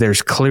 Because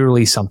there's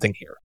clearly something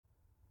here.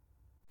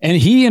 And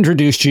he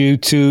introduced you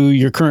to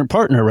your current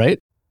partner, right?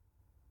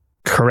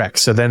 Correct.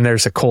 So then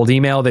there's a cold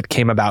email that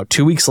came about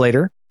 2 weeks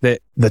later that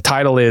the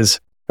title is,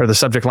 or the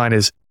subject line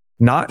is,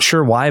 not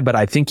sure why, but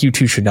I think you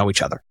two should know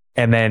each other.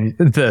 And then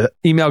the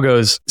email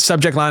goes,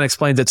 subject line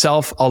explains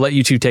itself. I'll let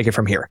you two take it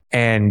from here.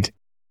 And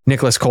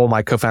Nicholas Cole,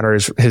 my co-founder,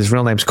 his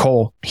real name's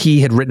Cole. He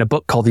had written a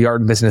book called The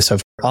Art and Business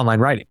of Online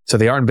Writing. So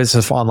The Art and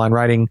Business of Online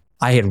Writing,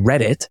 I had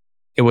read it.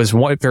 It was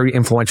very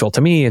influential to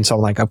me. And so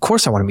I'm like, of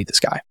course I want to meet this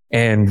guy.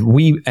 And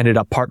we ended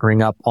up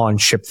partnering up on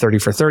Ship 30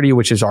 for 30,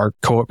 which is our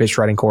cohort-based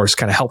writing course,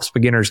 kind of helps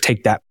beginners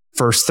take that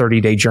first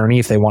 30-day journey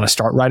if they want to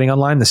start writing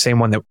online, the same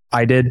one that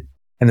I did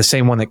and the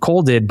same one that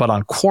Cole did, but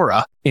on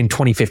Quora in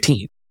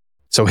 2015.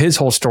 So his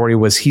whole story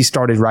was he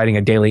started writing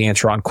a daily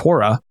answer on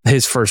Quora.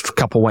 His first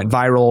couple went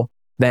viral.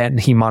 Then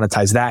he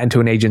monetized that into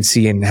an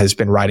agency and has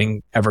been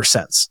writing ever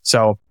since.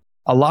 So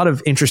a lot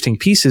of interesting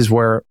pieces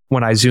where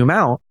when I zoom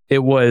out,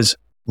 it was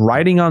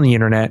writing on the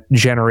internet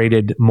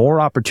generated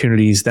more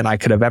opportunities than I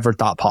could have ever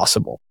thought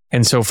possible.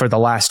 And so for the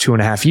last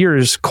 2.5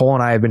 years, Cole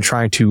and I have been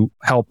trying to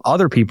help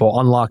other people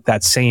unlock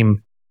that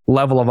same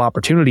level of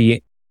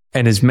opportunity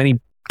and as many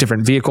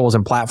different vehicles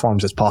and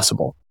platforms as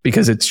possible,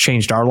 because it's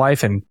changed our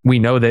life. And we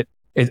know that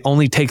it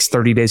only takes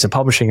 30 days of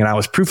publishing. And I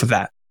was proof of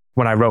that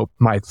when I wrote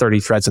my 30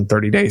 threads in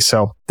 30 days.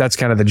 So that's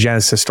kind of the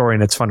genesis story,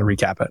 and it's fun to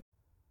recap it.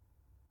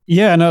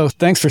 Yeah, no,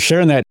 thanks for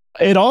sharing that.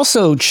 It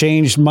also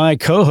changed my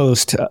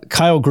co-host,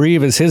 Kyle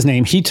Grieve is his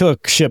name. He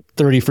took Ship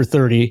 30 for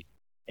 30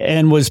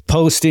 and was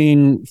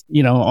posting,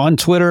 on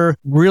Twitter,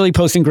 really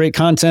posting great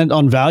content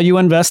on value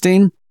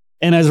investing.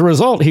 And as a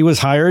result, he was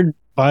hired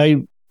by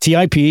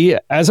TIP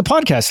as a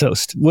podcast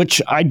host,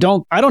 which I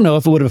don't know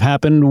if it would have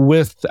happened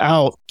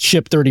without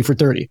Ship 30 for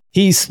 30.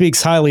 He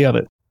speaks highly of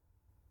it.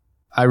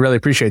 I really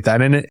appreciate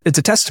that. And it's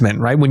a testament,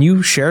 right? When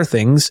you share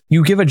things,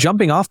 you give a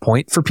jumping off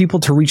point for people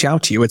to reach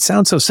out to you. It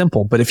sounds so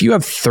simple, but if you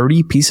have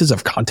 30 pieces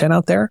of content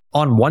out there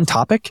on one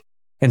topic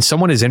and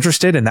someone is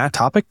interested in that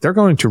topic, they're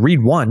going to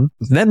read one,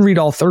 then read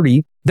all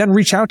 30, then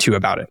reach out to you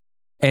about it.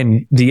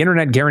 And the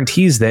internet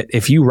guarantees that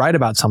if you write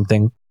about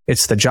something,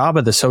 it's the job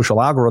of the social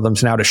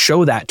algorithms now to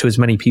show that to as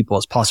many people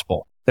as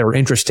possible that are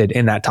interested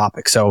in that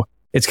topic. So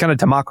it's kind of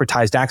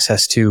democratized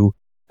access to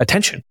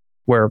attention,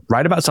 where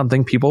write about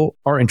something people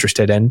are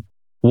interested in.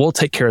 We'll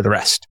take care of the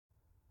rest.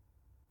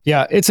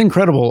 Yeah, it's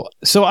incredible.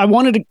 So I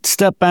wanted to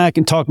step back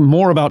and talk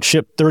more about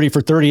Ship 30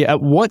 for 30.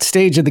 At what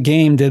stage of the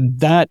game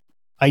did that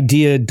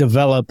idea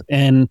develop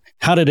and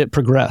how did it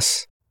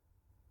progress?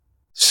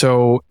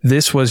 So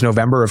this was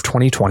November of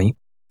 2020.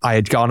 I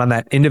had gone on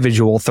that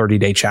individual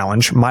 30-day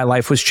challenge. My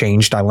life was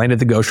changed. I landed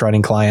the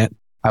ghostwriting client.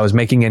 I was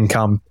making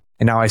income.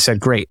 And now I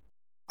said, great,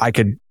 I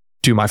could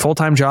do my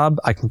full-time job.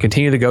 I can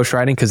continue the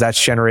ghostwriting because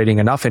that's generating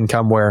enough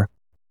income where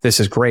this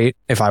is great.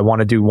 If I want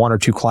to do 1 or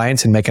 2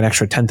 clients and make an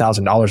extra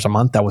 $10,000 a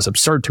month, that was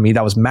absurd to me.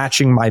 That was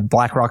matching my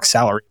BlackRock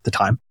salary at the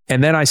time.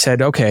 And then I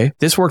said, okay,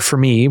 this worked for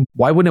me.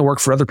 Why wouldn't it work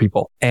for other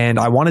people? And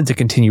I wanted to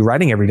continue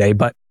writing every day,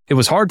 but it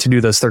was hard to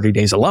do those 30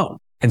 days alone.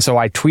 And so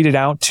I tweeted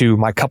out to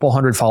my couple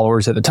hundred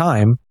followers at the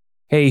time,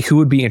 hey, who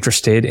would be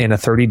interested in a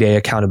 30-day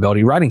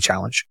accountability writing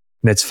challenge?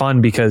 And it's fun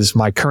because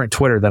my current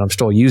Twitter that I'm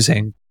still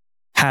using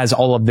has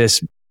all of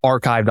this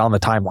archived on the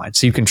timeline.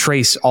 So you can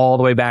trace all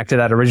the way back to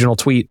that original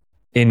tweet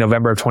in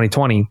November of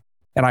 2020.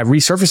 And I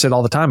resurface it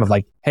all the time of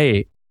like,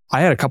 hey,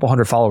 I had a couple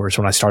hundred followers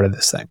when I started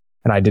this thing.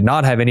 And I did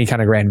not have any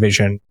kind of grand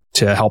vision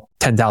to help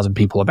 10,000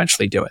 people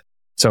eventually do it.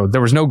 So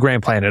there was no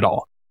grand plan at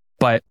all.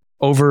 But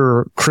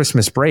over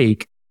Christmas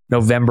break,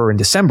 November and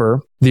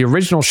December, the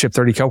original Ship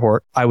 30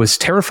 cohort, I was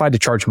terrified to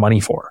charge money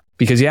for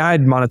because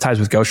I'd monetized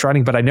with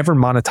ghostwriting, but I never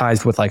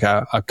monetized with like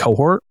a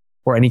cohort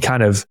or any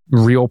kind of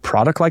real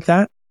product like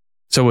that.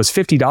 So it was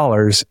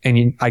 $50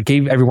 and I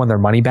gave everyone their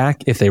money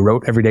back if they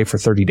wrote every day for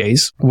 30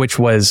 days, which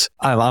was,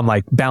 I'm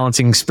like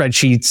balancing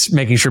spreadsheets,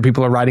 making sure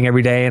people are writing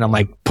every day. And I'm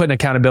like putting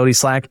accountability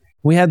Slack.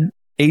 We had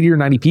 80 or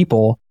 90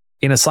 people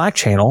in a Slack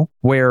channel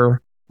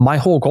where my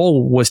whole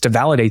goal was to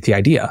validate the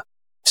idea.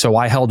 So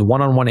I held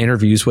one-on-one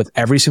interviews with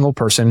every single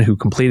person who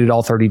completed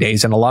all 30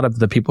 days and a lot of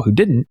the people who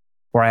didn't,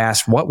 where I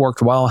asked what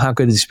worked well, how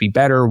could this be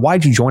better?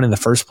 Why'd you join in the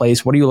first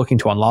place? What are you looking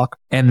to unlock?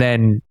 And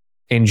then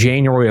in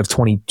January of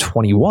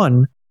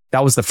 2021,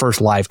 that was the first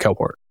live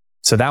cohort.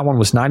 So that one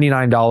was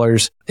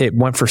 $99. It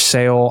went for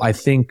sale. I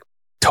think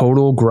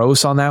total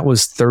gross on that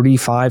was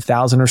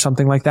 $35,000 or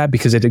something like that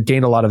because it had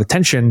gained a lot of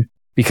attention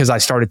because I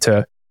started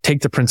to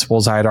take the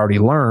principles I had already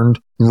learned,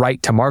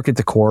 write to market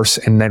the course,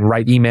 and then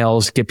write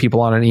emails, get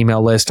people on an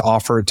email list,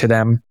 offer it to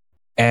them.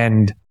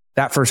 And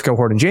that first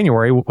cohort in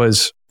January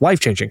was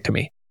life-changing to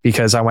me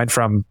because I went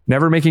from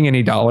never making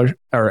any dollar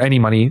or any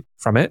money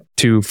from it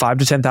to $5,000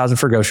 to $10,000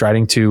 for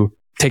ghostwriting to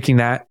taking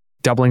that,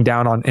 doubling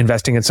down on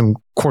investing in some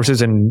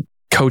courses and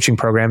coaching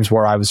programs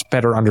where I was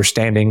better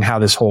understanding how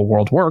this whole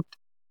world worked.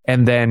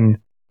 And then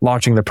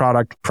launching the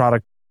product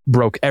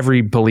broke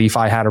every belief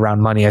I had around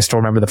money. I still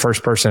remember the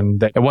first person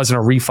that it wasn't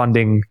a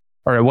refunding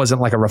or it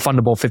wasn't like a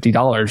refundable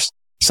 $50.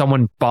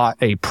 Someone bought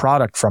a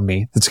product from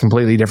me that's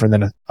completely different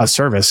than a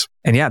service.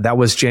 And yeah, that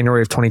was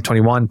January of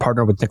 2021,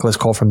 partnered with Nicholas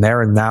Cole from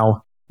there. And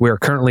now we're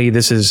currently,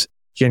 this is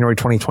January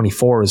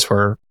 2024 as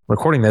we're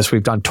recording this.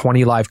 We've done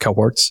 20 live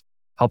cohorts,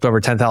 helped over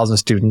 10,000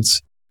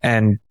 students,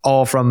 and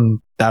all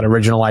from that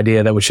original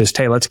idea that was just,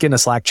 hey, let's get in a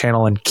Slack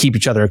channel and keep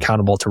each other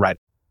accountable to write.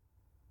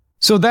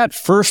 So that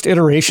first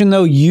iteration,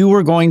 though, you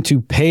were going to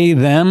pay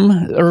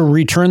them or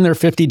return their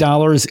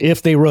 $50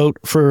 if they wrote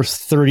for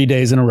 30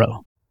 days in a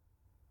row.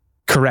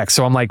 Correct.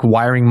 So I'm like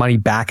wiring money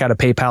back out of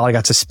PayPal. I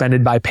got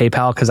suspended by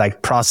PayPal because I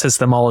processed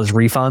them all as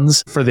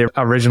refunds for the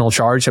original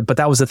charge. But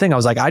that was the thing. I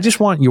was like, I just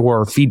want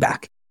your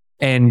feedback.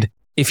 And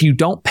if you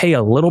don't pay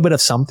a little bit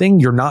of something,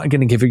 you're not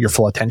going to give it your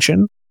full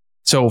attention.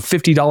 So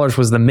 $50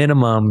 was the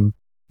minimum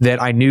that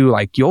I knew,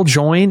 like, you'll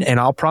join and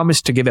I'll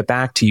promise to give it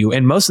back to you.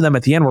 And most of them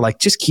at the end were like,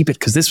 just keep it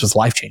because this was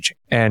life-changing.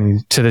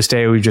 And to this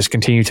day, we just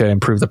continue to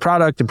improve the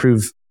product,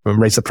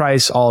 raise the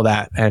price, all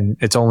that. And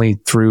it's only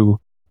through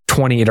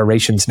 20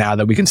 iterations now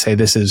that we can say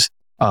this is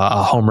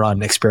a home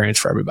run experience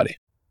for everybody.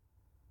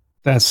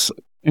 That's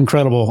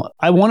incredible.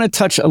 I want to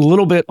touch a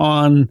little bit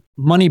on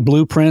money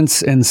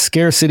blueprints and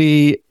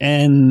scarcity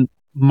and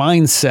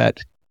mindset.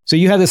 So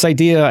you had this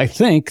idea, I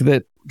think,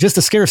 that just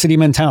a scarcity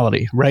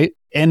mentality, right?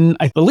 And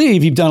I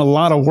believe you've done a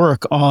lot of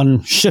work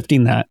on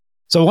shifting that.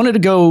 So I wanted to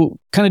go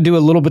kind of do a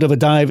little bit of a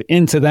dive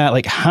into that,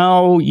 like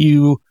how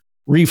you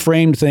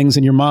reframed things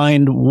in your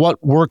mind,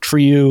 what worked for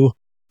you,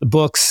 the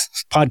books,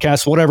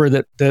 podcasts, whatever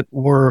that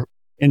were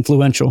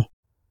influential.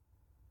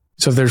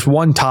 So if there's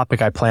one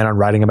topic I plan on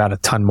writing about a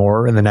ton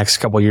more in the next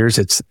couple of years,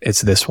 it's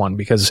this one,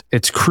 because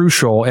it's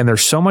crucial. And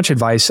there's so much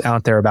advice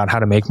out there about how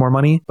to make more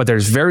money, but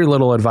there's very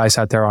little advice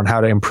out there on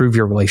how to improve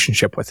your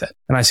relationship with it.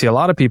 And I see a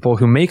lot of people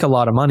who make a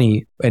lot of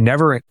money and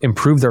never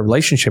improve their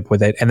relationship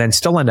with it and then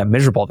still end up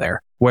miserable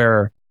there,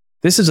 where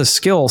this is a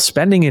skill.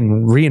 Spending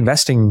and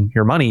reinvesting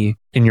your money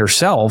in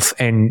yourself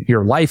and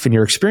your life and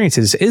your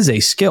experiences is a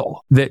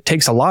skill that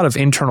takes a lot of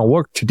internal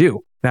work to do.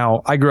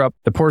 Now, I grew up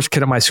the poorest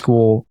kid at my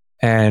school,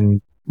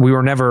 and we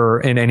were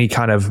never in any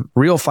kind of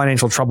real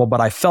financial trouble,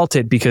 but I felt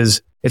it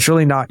because it's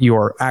really not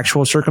your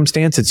actual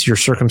circumstance. It's your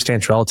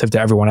circumstance relative to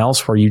everyone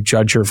else, where you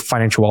judge your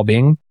financial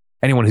well-being.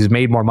 Anyone who's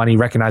made more money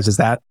recognizes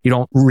that. You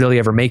don't really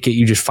ever make it.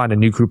 You just find a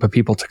new group of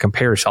people to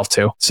compare yourself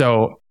to.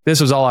 So this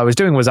was all I was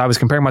doing, was I was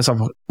comparing myself.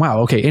 Wow,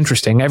 okay,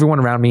 interesting. Everyone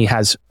around me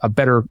has a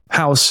better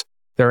house.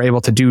 They're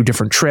able to do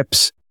different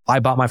trips. I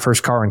bought my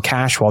first car in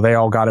cash while they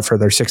all got it for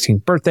their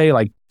 16th birthday,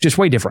 like just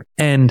way different.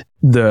 And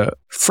the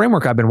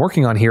framework I've been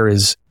working on here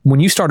is when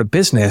you start a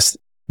business,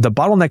 the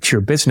bottleneck to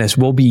your business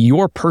will be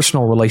your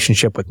personal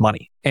relationship with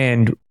money.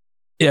 And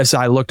as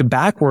I looked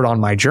backward on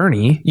my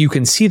journey, you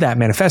can see that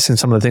manifest in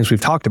some of the things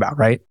we've talked about,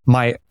 right?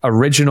 My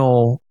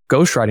original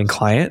ghostwriting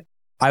client,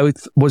 I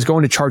was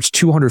going to charge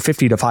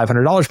 $250 to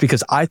 $500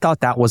 because I thought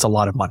that was a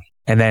lot of money.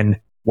 And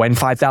then when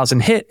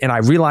 5,000 hit, and I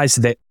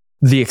realized that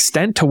the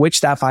extent to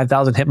which that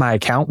 5,000 hit my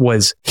account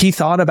was, he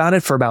thought about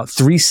it for about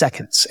 3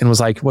 seconds and was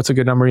like, what's a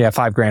good number? Yeah,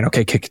 $5,000.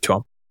 Okay, kick it to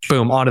him.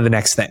 Boom, on to the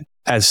next thing.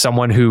 As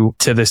someone who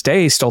to this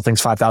day still thinks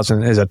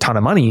 5,000 is a ton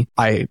of money,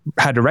 I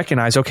had to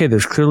recognize, okay,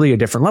 there's clearly a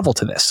different level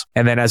to this.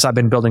 And then as I've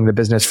been building the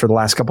business for the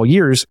last couple of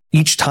years,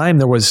 each time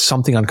there was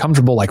something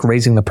uncomfortable, like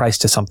raising the price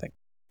to something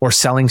or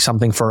selling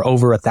something for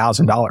over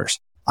 $1,000,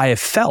 I have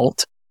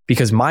felt,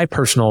 because my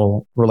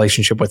personal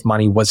relationship with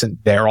money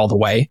wasn't there all the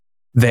way,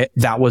 that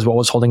was what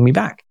was holding me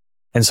back.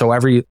 And so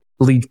every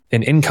lead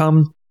in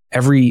income,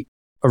 every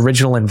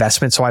original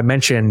investment. So I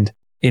mentioned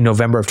in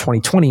November of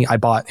 2020, I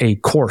bought a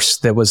course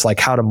that was like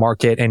how to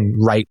market and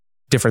write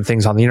different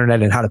things on the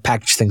internet and how to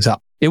package things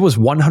up. It was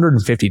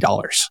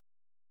 $150.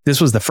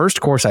 This was the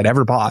first course I'd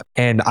ever bought.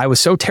 And I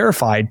was so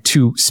terrified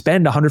to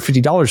spend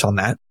 $150 on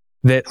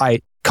that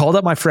I called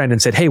up my friend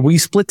and said, hey, will you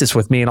split this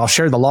with me and I'll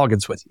share the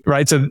logins with you,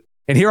 right? So,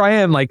 and here I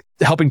am, like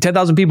helping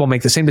 10,000 people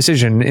make the same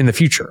decision in the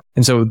future.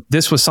 And so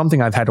this was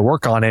something I've had to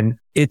work on. And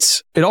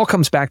it all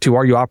comes back to,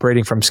 are you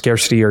operating from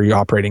scarcity or are you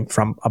operating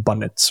from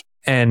abundance?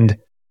 And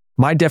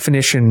my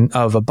definition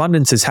of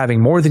abundance is having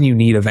more than you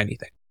need of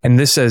anything. And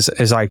this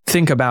as I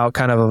think about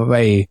kind of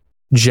a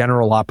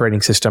general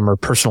operating system or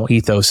personal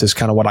ethos is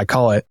kind of what I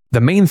call it.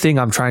 The main thing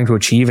I'm trying to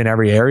achieve in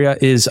every area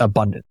is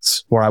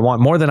abundance, where I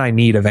want more than I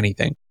need of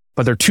anything.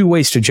 But there are two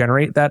ways to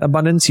generate that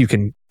abundance. You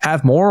can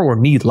have more or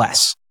need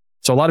less.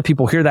 So a lot of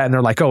people hear that and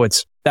they're like, oh,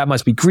 that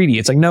must be greedy.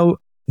 It's like, no,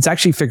 it's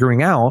actually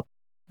figuring out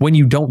when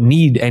you don't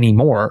need any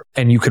more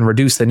and you can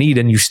reduce the need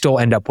and you still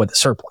end up with a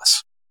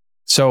surplus.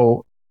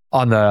 So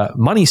on the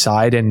money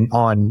side and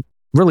on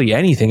really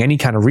anything, any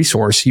kind of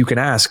resource, you can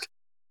ask,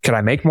 could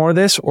I make more of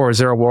this? Or is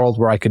there a world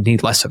where I could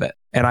need less of it?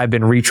 And I've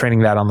been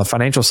retraining that on the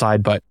financial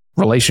side, but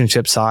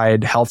relationship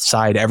side, health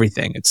side,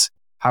 everything. It's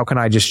how can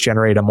I just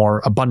generate a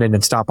more abundant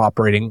and stop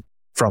operating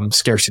from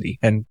scarcity?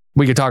 And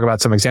we could talk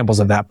about some examples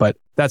of that, but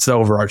that's the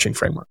overarching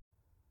framework.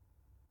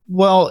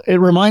 Well, it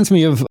reminds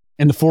me of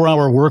in the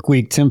 4-Hour Work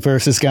Week, Tim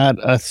Ferriss has got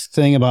a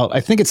thing about,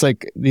 I think it's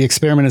like the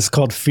experiment is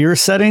called fear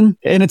setting.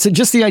 And it's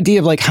just the idea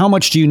of like, how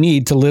much do you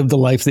need to live the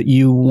life that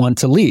you want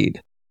to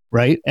lead?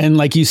 Right. And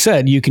like you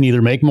said, you can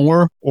either make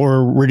more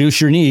or reduce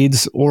your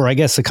needs, or I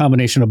guess a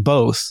combination of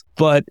both.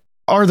 But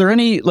are there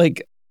any,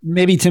 like,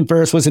 maybe Tim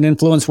Ferriss was an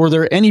influence. Were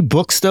there any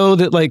books though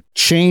that like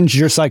changed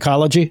your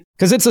psychology?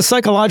 Because it's a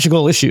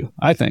psychological issue,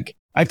 I think.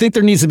 I think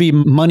there needs to be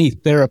money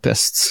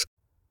therapists.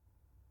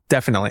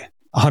 Definitely.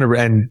 100%.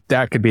 And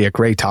that could be a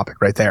great topic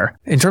right there.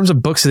 In terms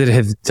of books that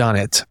have done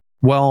it,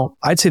 well,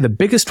 I'd say the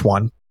biggest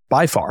one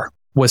by far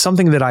was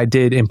something that I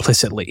did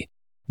implicitly,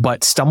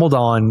 but stumbled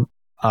on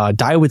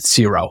Die with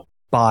Zero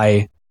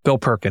by Bill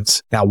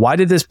Perkins. Now, why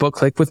did this book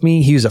click with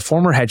me? He was a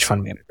former hedge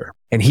fund manager,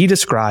 and he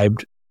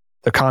described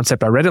the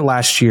concept. I read it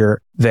last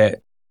year that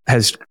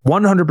has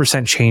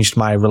 100% changed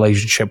my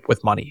relationship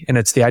with money. And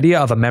it's the idea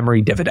of a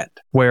memory dividend,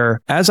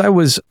 where as I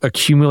was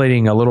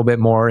accumulating a little bit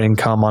more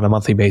income on a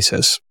monthly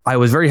basis, I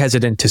was very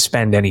hesitant to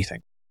spend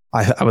anything.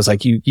 I was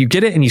like, you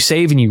get it and you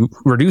save and you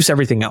reduce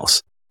everything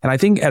else. And I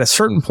think at a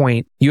certain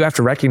point, you have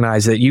to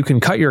recognize that you can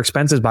cut your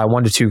expenses by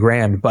 $1,000 to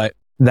 $2,000, but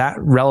that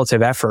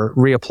relative effort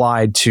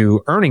reapplied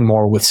to earning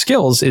more with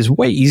skills is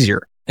way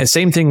easier. And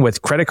same thing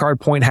with credit card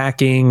point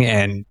hacking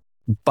and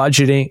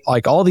budgeting,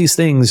 like all these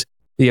things,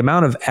 the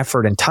amount of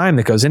effort and time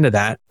that goes into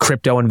that,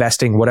 crypto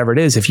investing, whatever it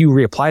is, if you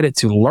reapplied it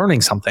to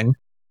learning something,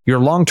 your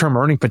long-term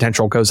earning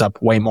potential goes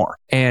up way more.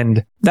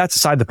 And that's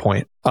aside the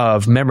point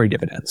of memory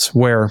dividends,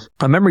 where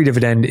a memory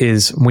dividend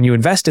is when you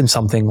invest in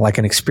something like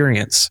an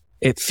experience,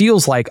 it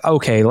feels like,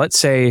 okay, let's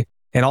say,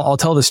 and I'll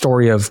tell the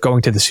story of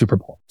going to the Super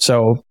Bowl.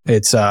 So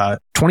it's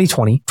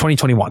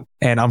 2021,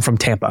 and I'm from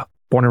Tampa,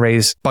 born and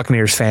raised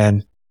Buccaneers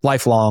fan,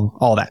 lifelong,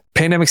 all that.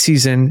 Pandemic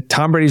season,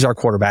 Tom Brady's our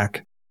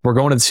quarterback. We're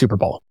going to the Super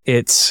Bowl.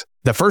 It's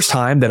the first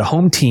time that a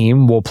home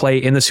team will play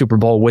in the Super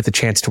Bowl with a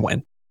chance to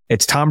win.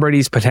 It's Tom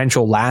Brady's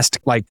potential last,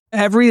 like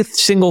every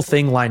single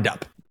thing lined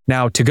up.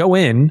 Now to go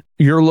in,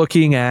 you're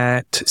looking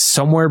at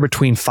somewhere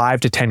between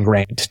 5 to 10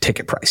 grand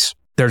ticket price.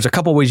 There's a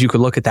couple ways you could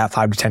look at that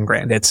 5 to 10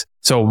 grand.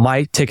 So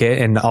my ticket,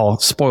 and I'll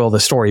spoil the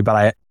story, but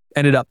I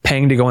ended up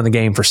paying to go in the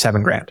game for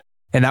 7 grand.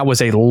 And that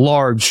was a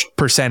large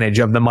percentage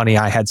of the money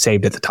I had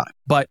saved at the time.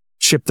 But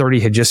Chip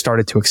 30 had just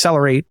started to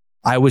accelerate.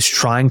 I was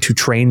trying to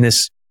train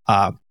this,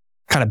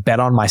 kind of bet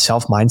on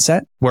myself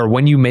mindset, where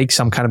when you make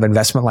some kind of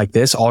investment like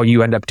this, all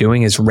you end up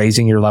doing is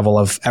raising your level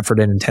of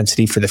effort and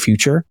intensity for the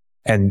future.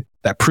 And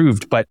that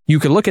proved, but you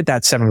could look at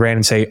that 7 grand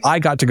and say, I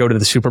got to go to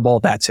the Super Bowl.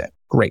 That's it.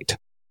 Great.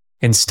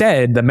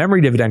 Instead, the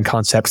memory dividend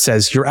concept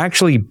says you're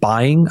actually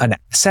buying an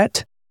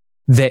asset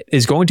that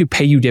is going to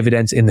pay you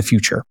dividends in the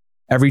future.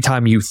 Every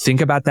time you think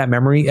about that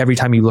memory, every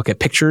time you look at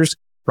pictures,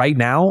 right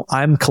now,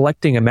 I'm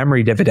collecting a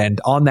memory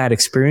dividend on that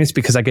experience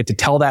because I get to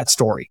tell that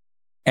story.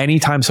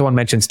 Anytime someone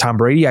mentions Tom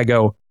Brady, I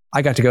go,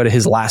 I got to go to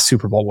his last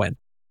Super Bowl win.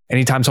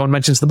 Anytime someone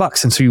mentions the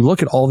Bucs. And so you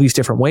look at all these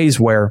different ways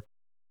where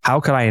how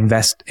could I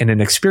invest in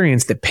an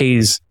experience that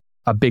pays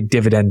a big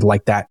dividend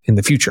like that in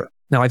the future?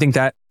 Now, I think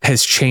that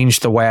has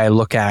changed the way I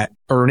look at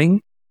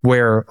earning,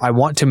 where I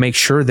want to make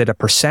sure that a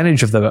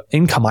percentage of the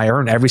income I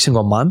earn every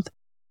single month,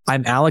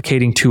 I'm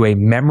allocating to a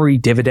memory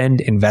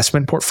dividend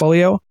investment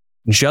portfolio,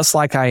 just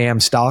like I am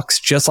stocks,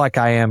 just like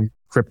I am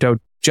crypto,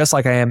 just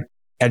like I am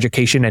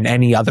education and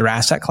any other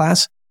asset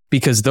class,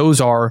 because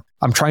those are,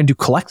 I'm trying to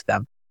collect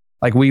them.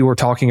 Like we were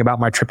talking about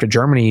my trip to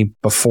Germany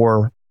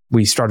before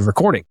we started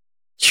recording,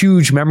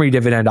 huge memory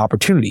dividend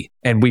opportunity.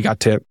 And we got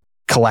to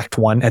collect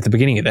one at the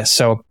beginning of this.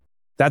 So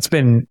that's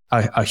been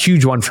a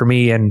huge one for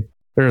me. And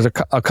there's a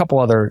couple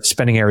other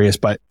spending areas,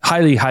 but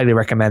highly, highly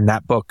recommend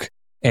that book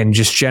and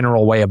just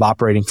general way of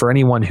operating for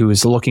anyone who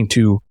is looking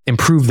to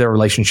improve their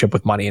relationship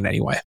with money in any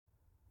way.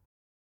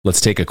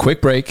 Let's take a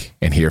quick break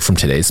and hear from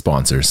today's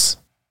sponsors.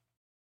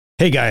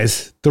 Hey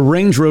guys, the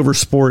Range Rover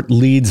Sport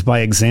leads by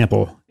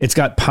example. It's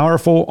got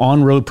powerful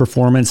on-road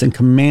performance and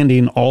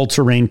commanding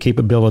all-terrain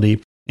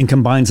capability, and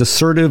combines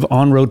assertive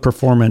on-road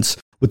performance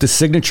with the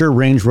signature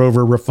Range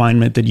Rover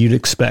refinement that you'd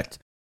expect.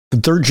 The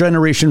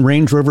third-generation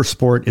Range Rover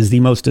Sport is the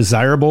most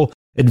desirable,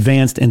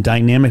 advanced, and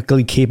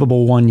dynamically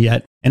capable one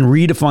yet, and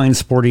redefines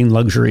sporting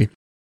luxury.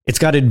 It's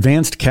got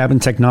advanced cabin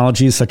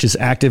technologies such as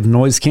active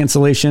noise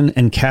cancellation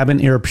and cabin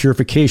air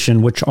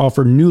purification, which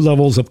offer new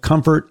levels of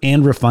comfort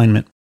and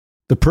refinement.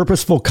 The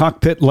purposeful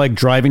cockpit-like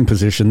driving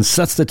position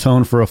sets the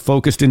tone for a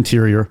focused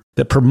interior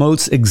that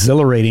promotes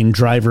exhilarating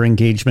driver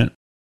engagement.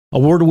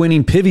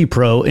 Award-winning Pivi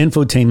Pro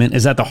infotainment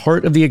is at the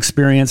heart of the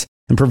experience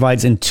and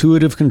provides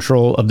intuitive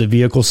control of the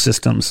vehicle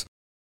systems.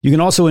 You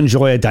can also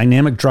enjoy a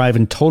dynamic drive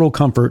in total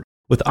comfort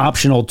with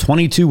optional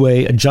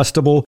 22-way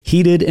adjustable,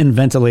 heated and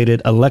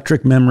ventilated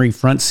electric memory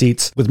front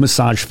seats with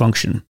massage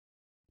function.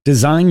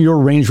 Design your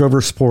Range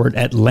Rover Sport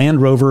at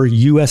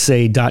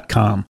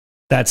LandRoverUSA.com.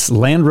 That's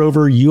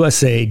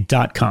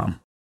LandRoverUSA.com.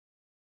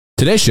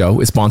 Today's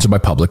show is sponsored by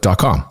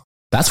Public.com.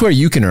 That's where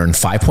you can earn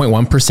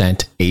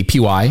 5.1%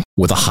 APY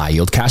with a high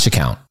yield cash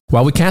account.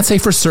 While we can't say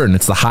for certain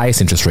it's the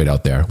highest interest rate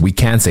out there, we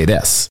can say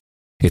this.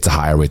 It's a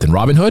higher rate than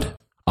Robinhood,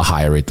 a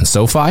higher rate than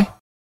SoFi,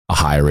 a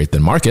higher rate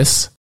than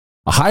Marcus,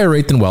 a higher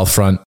rate than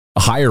Wealthfront, a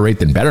higher rate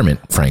than Betterment,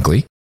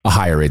 frankly, a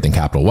higher rate than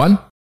Capital One,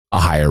 a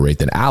higher rate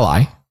than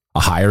Ally, a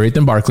higher rate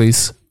than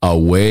Barclays, a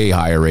way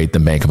higher rate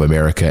than Bank of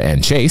America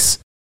and Chase,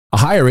 a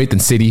higher rate than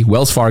Citi,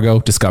 Wells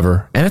Fargo,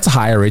 Discover, and it's a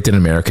higher rate than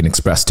American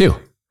Express too.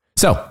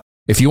 So,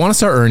 if you want to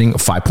start earning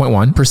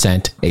 5.1%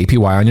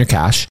 APY on your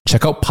cash,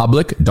 check out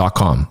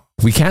Public.com.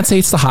 We can't say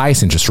it's the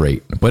highest interest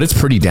rate, but it's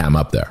pretty damn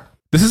up there.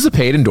 This is a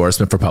paid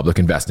endorsement for Public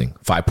Investing,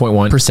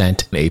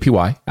 5.1%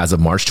 APY as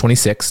of March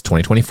 26,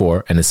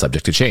 2024, and is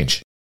subject to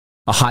change.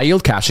 A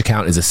high-yield cash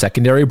account is a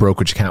secondary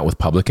brokerage account with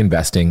Public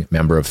Investing,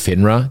 member of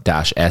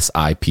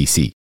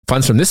FINRA-SIPC.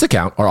 Funds from this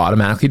account are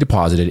automatically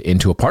deposited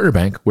into a partner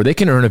bank where they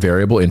can earn a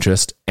variable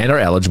interest and are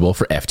eligible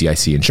for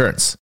FDIC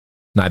insurance.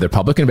 Neither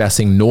Public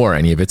Investing nor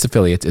any of its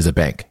affiliates is a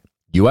bank.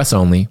 US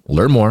only.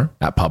 Learn more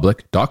at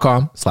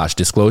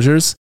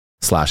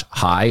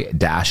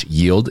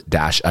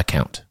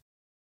public.com/disclosures/high-yield-account.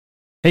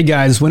 Hey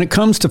guys, when it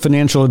comes to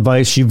financial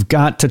advice, you've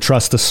got to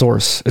trust the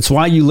source. It's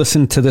why you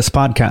listen to this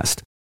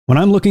podcast. When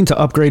I'm looking to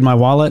upgrade my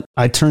wallet,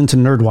 I turn to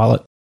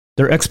NerdWallet.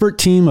 Their expert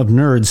team of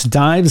nerds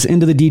dives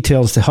into the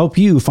details to help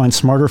you find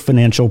smarter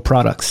financial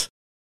products.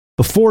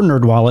 Before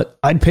NerdWallet,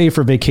 I'd pay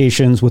for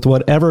vacations with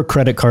whatever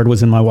credit card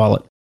was in my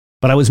wallet.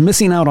 but I was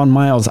missing out on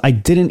miles I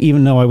didn't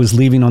even know I was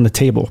leaving on the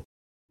table.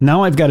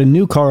 Now I've got a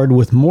new card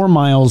with more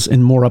miles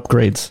and more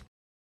upgrades.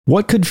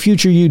 What could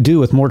future you do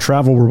with more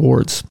travel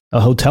rewards?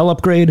 A hotel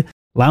upgrade,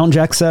 lounge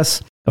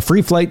access, a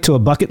free flight to a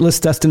bucket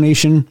list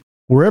destination?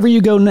 Wherever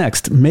you go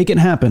next, make it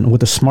happen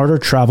with a smarter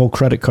travel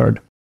credit card.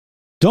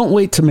 Don't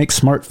wait to make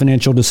smart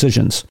financial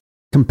decisions.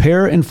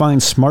 Compare and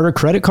find smarter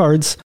credit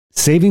cards,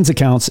 savings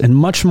accounts, and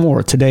much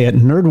more today at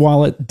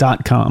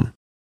nerdwallet.com.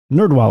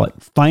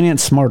 NerdWallet,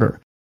 finance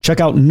smarter. Check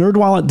out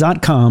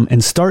nerdwallet.com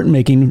and start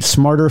making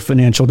smarter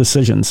financial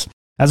decisions.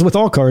 As with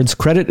all cards,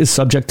 credit is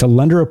subject to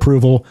lender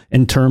approval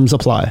and terms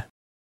apply.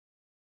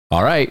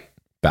 All right,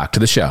 back to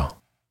the show.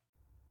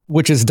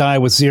 Witches Die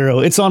with Zero.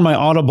 It's on my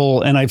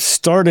Audible and I've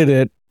started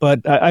it,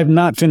 but I've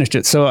not finished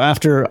it. So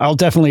I'll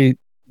definitely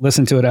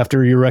listen to it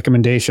after your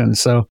recommendation.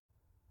 So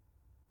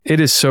it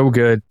is so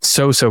good.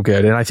 So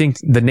good. And I think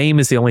the name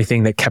is the only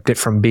thing that kept it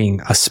from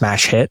being a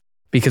smash hit,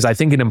 because I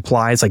think it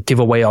implies like give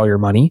away all your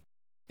money.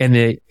 And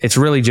it's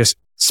really just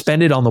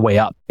spend it on the way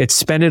up. It's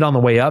spend it on the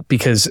way up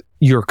because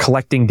you're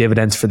collecting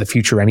dividends for the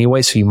future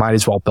anyway. So you might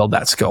as well build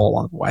that skill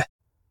along the way.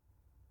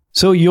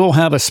 So you'll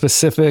have a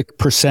specific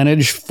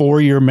percentage for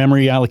your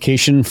memory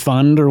allocation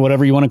fund or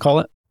whatever you want to call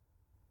it?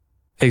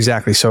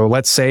 Exactly. So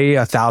let's say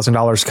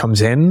 $1,000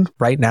 comes in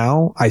right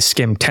now. I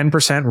skim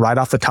 10% right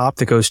off the top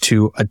that goes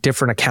to a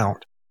different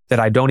account that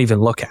I don't even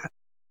look at.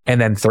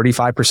 And then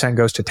 35%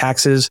 goes to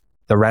taxes.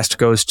 The rest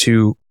goes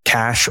to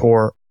cash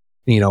or,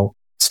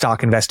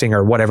 stock investing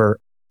or whatever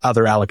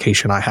other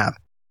allocation I have.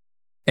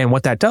 And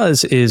what that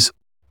does is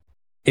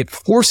it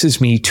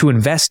forces me to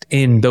invest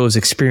in those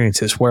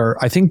experiences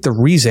where I think the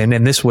reason,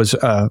 and this was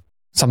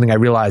something I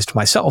realized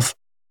myself,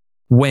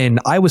 when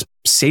I was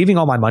saving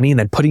all my money and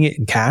then putting it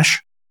in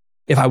cash,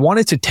 if I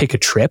wanted to take a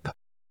trip,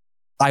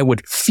 I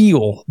would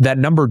feel that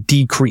number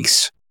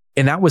decrease.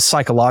 And that was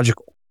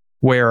psychological,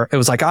 where it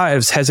was like, I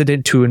was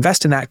hesitant to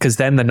invest in that because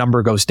then the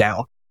number goes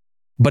down.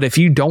 But if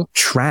you don't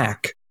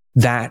track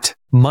that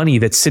money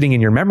that's sitting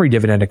in your memory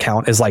dividend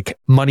account as like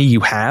money you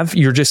have,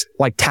 you're just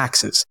like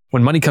taxes.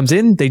 When money comes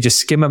in, they just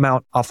skim them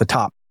out off the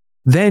top.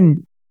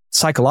 Then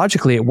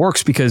psychologically it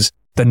works because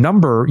the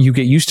number, you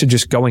get used to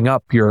just going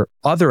up your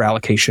other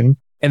allocation.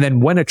 And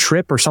then when a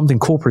trip or something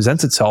cool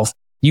presents itself,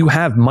 you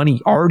have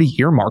money already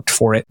earmarked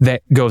for it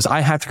that goes, I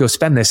have to go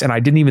spend this. And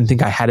I didn't even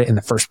think I had it in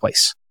the first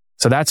place.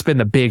 So that's been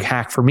the big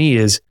hack for me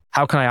is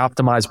how can I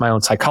optimize my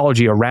own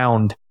psychology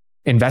around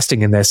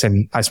investing in this?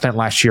 And I spent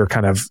last year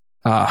kind of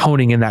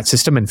honing in that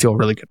system and feel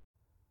really good.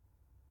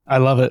 I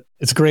love it.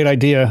 It's a great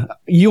idea.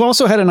 You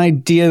also had an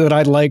idea that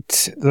I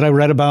liked that I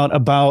read about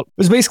it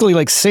was basically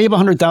like save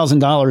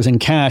 $100,000 in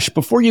cash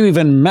before you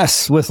even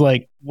mess with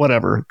like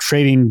whatever,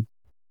 trading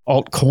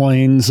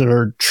altcoins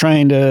or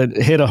trying to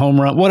hit a home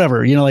run,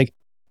 whatever,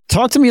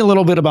 talk to me a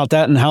little bit about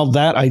that and how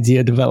that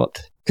idea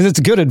developed, because it's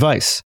good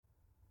advice.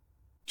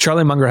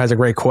 Charlie Munger has a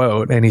great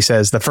quote and he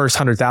says, the first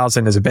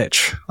 100,000 is a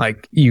bitch.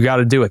 Like you got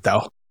to do it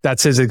though.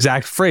 That's his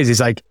exact phrase. He's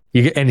like,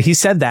 and he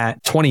said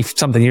that 20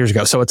 something years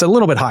ago. So it's a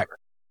little bit higher,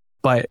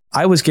 but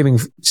I was giving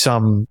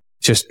some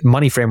just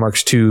money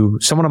frameworks to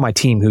someone on my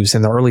team who's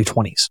in the early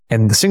 20s.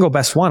 And the single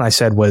best one I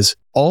said was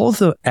all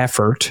the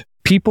effort.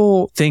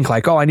 People think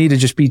like, oh, I need to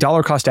just be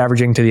dollar cost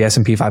averaging to the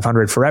S&P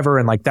 500 forever.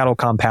 And like, that'll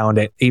compound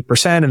at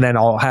 8%. And then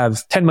I'll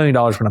have $10 million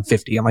when I'm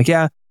 50. I'm like,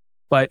 yeah,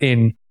 but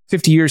in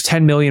 50 years,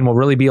 10 million will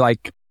really be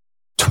like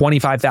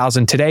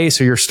 25,000 today.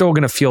 So you're still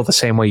going to feel the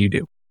same way you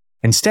do.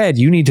 Instead,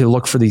 you need to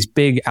look for these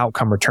big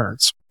outcome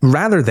returns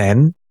rather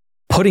than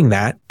putting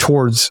that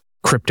towards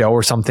crypto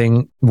or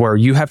something where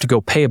you have to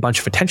go pay a bunch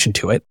of attention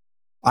to it.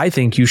 I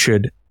think you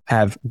should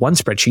have one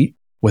spreadsheet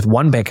with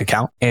one bank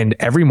account. And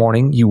every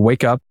morning you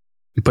wake up,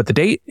 you put the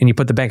date and you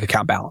put the bank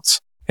account balance.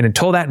 And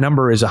until that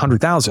number is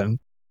 100,000,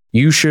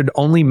 you should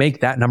only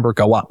make that number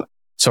go up.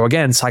 So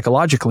again,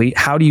 psychologically,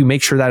 how do you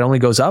make sure that only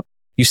goes up?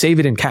 You save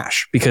it in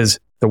cash, because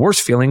the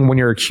worst feeling when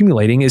you're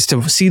accumulating is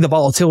to see the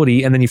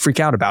volatility and then you freak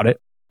out about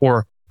it,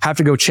 or have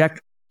to go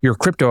check your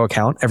crypto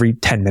account every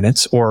 10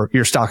 minutes or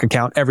your stock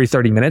account every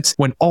 30 minutes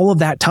when all of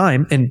that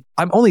time. And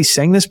I'm only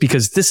saying this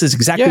because this is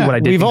exactly what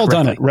I did. We've all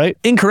done it, right?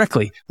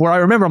 Incorrectly. Where I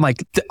remember I'm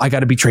like, I got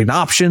to be trading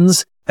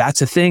options.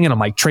 That's a thing. And I'm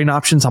like trading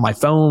options on my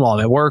phone while I'm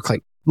at work,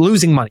 like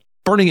losing money,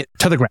 burning it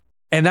to the ground.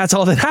 And that's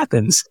all that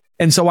happens.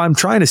 And so I'm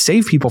trying to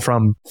save people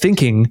from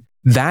thinking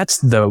that's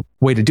the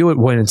way to do it,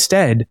 when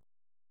instead,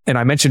 and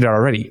I mentioned it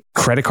already,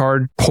 credit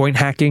card, point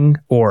hacking,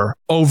 or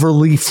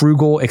overly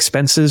frugal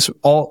expenses,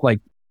 all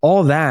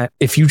of that,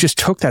 if you just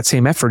took that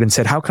same effort and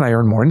said, how can I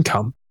earn more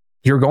income?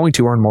 You're going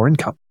to earn more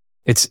income.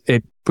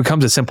 It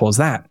becomes as simple as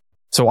that.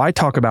 So I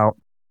talk about,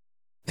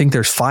 I think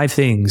there's 5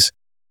 things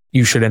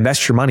you should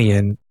invest your money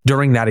in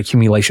during that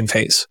accumulation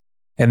phase.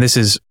 And this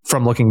is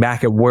from looking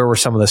back at where were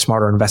some of the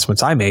smarter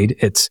investments I made.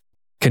 It's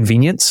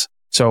convenience.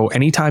 So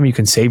anytime you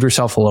can save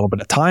yourself a little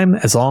bit of time,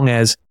 as long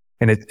as,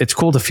 and it's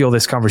cool to feel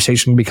this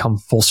conversation become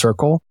full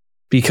circle,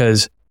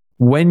 because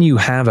when you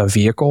have a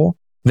vehicle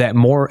that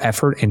more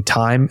effort and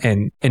time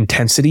and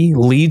intensity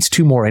leads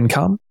to more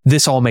income,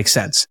 this all makes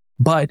sense.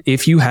 But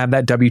if you have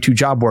that W-2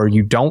 job where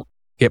you don't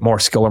get more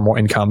skill or more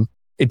income,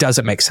 it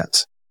doesn't make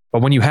sense.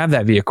 But when you have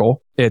that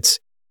vehicle, it's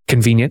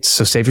convenience.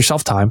 So save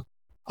yourself time,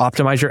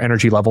 optimize your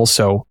energy levels.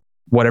 So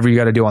whatever you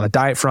got to do on the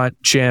diet front,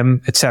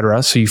 gym,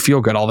 etc. So you feel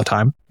good all the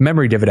time.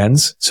 Memory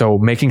dividends. So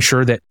making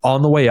sure that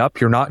on the way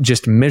up, you're not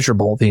just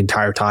miserable the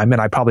entire time.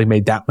 And I probably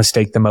made that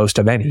mistake the most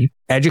of any.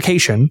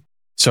 Education.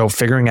 So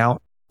figuring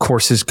out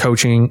courses,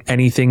 coaching,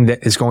 anything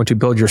that is going to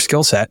build your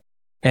skill set.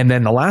 And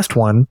then the last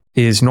one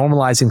is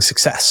normalizing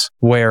success,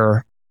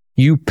 where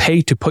you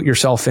pay to put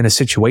yourself in a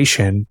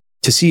situation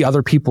to see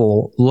other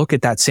people look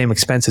at that same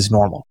expense as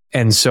normal.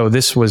 And so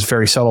this was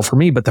very subtle for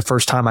me. But the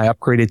first time I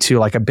upgraded to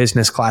like a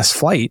business class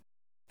flight,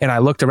 and I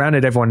looked around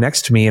at everyone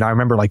next to me, and I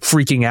remember like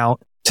freaking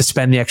out to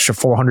spend the extra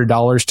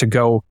 $400 to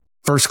go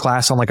first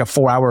class on like a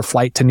 4-hour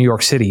flight to New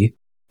York City.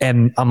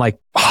 And I'm like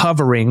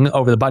hovering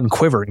over the button,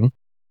 quivering.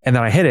 And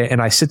then I hit it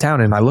and I sit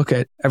down and I look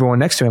at everyone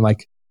next to me. I'm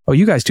like, oh,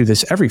 you guys do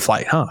this every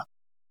flight, huh?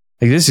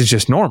 Like this is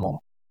just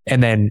normal.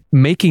 And then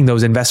making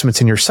those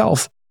investments in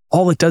yourself,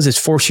 all it does is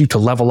force you to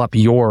level up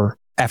your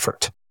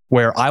effort,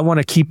 where I want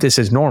to keep this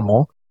as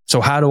normal.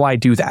 So how do I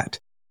do that?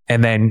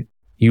 And then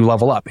you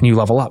level up and you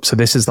level up. So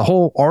this is the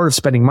whole art of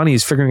spending money,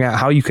 is figuring out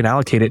how you can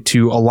allocate it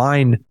to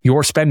align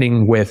your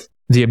spending with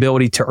the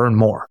ability to earn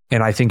more.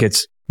 And I think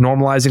it's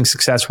normalizing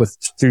success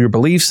through your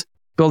beliefs,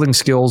 building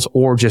skills,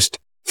 or just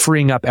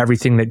freeing up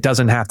everything that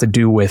doesn't have to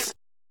do with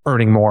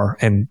earning more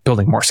and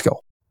building more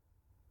skill.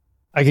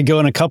 I could go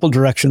in a couple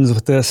directions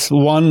with this.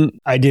 One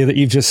idea that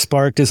you've just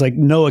sparked is like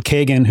Noah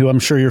Kagan, who I'm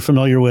sure you're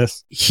familiar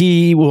with.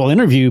 He will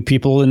interview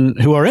people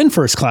who are in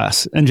first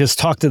class and just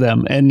talk to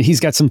them. And he's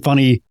got some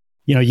funny,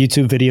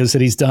 YouTube videos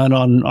that he's done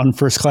on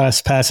first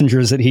class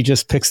passengers that he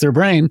just picks their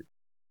brain.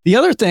 The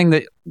other thing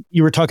that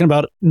you were talking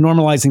about,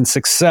 normalizing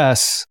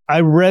success, I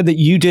read that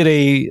you did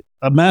a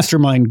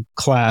mastermind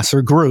class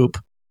or group.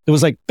 It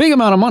was like big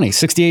amount of money,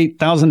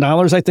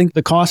 $68,000, I think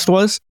the cost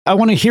was. I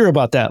want to hear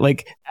about that.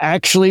 Like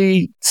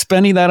actually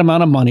spending that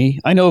amount of money.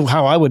 I know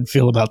how I would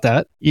feel about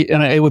that.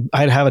 And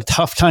I'd have a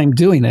tough time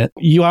doing it.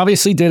 You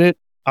obviously did it,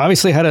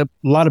 obviously had a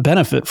lot of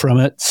benefit from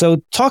it.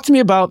 So talk to me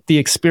about the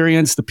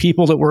experience, the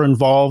people that were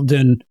involved,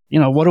 and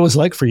what it was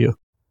like for you.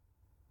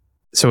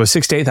 So it was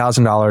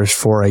 $68,000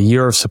 for a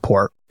year of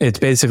support. It's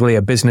basically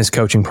a business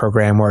coaching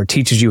program where it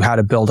teaches you how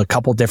to build a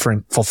couple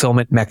different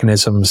fulfillment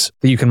mechanisms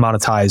that you can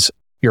monetize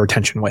your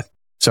attention with.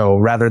 So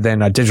rather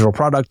than a digital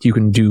product, you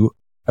can do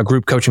a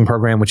group coaching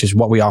program, which is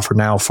what we offer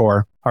now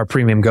for our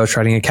premium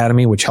ghostwriting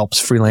academy, which helps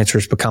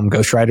freelancers become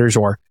ghostwriters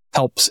or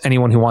helps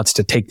anyone who wants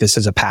to take this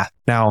as a path.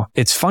 Now,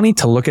 it's funny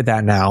to look at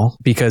that now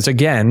because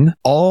again,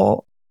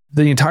 the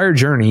entire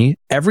journey,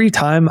 every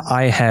time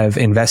I have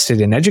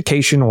invested in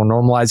education or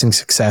normalizing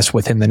success,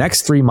 within the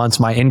next 3 months,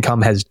 my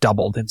income has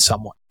doubled in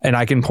some way. And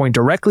I can point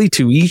directly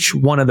to each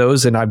one of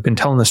those. And I've been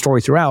telling the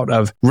story throughout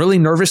of really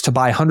nervous to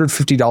buy a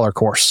 $150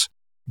 course.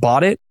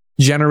 Bought it,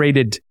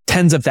 generated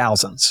tens of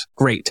thousands.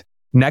 Great.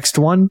 Next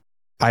one,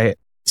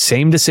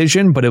 same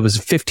decision, but it was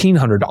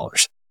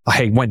 $1,500.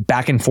 I went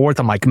back and forth.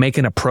 I'm like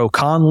making a pro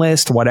con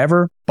list,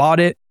 whatever. Bought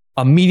it,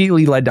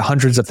 immediately led to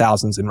hundreds of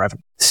thousands in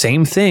revenue.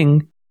 Same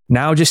thing,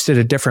 now just at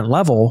a different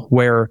level,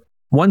 where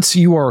once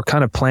you are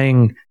kind of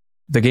playing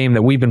the game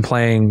that we've been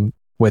playing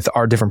with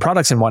our different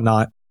products and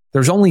whatnot,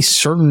 there's only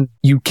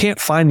you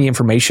can't find the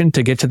information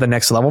to get to the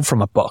next level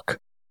from a book.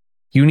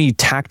 You need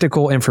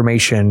tactical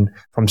information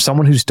from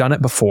someone who's done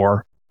it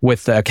before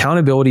with the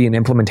accountability and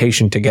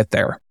implementation to get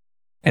there.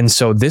 And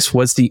so this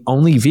was the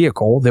only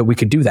vehicle that we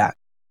could do that.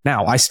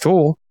 Now, I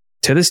still,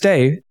 to this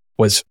day,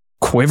 was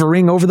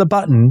quivering over the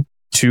button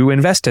to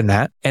invest in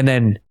that. And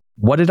then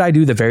what did I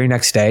do the very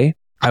next day?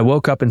 I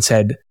woke up and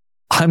said,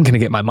 I'm going to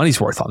get my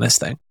money's worth on this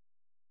thing.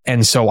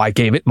 And so I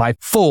gave it my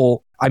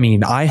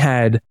I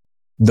had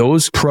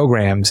those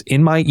programs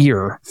in my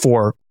ear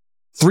for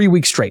 3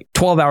 weeks straight,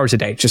 12 hours a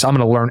day. Just, I'm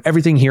going to learn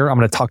everything here. I'm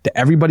going to talk to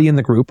everybody in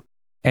the group.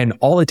 And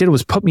all it did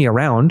was put me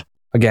around,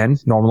 again,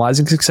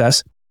 normalizing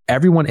success.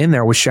 Everyone in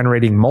there was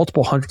generating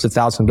multiple hundreds of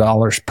thousands of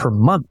dollars per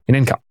month in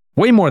income,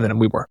 way more than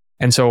we were.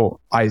 And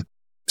so I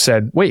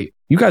said, wait,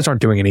 you guys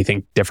aren't doing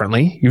anything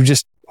differently. You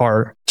just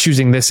are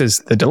choosing this as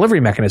the delivery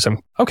mechanism.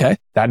 Okay,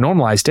 that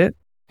normalized it.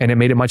 And it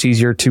made it much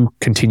easier to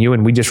continue.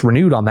 And we just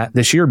renewed on that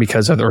this year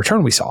because of the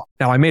return we saw.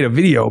 Now, I made a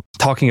video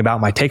talking about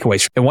my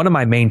takeaways. And one of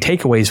my main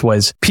takeaways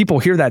was people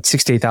hear that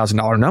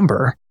 $68,000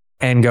 number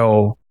and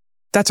go,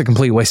 that's a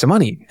complete waste of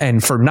money.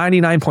 And for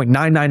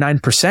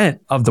 99.999%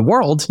 of the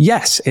world,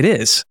 yes, it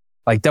is.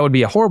 Like that would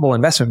be a horrible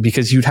investment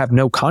because you'd have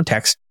no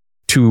context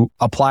to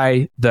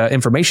apply the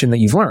information that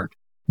you've learned.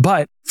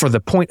 But for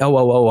the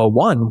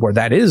 0.00001, where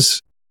that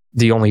is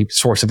the only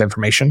source of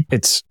information,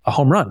 it's a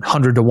home run,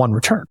 100-to-1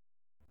 return.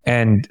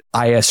 And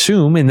I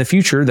assume in the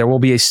future, there will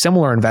be a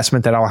similar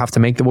investment that I'll have to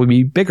make that will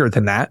be bigger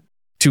than that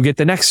to get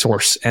the next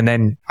source. And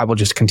then I will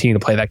just continue to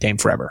play that game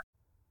forever.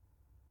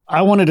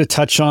 I wanted to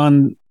touch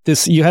on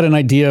this. You had an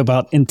idea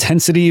about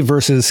intensity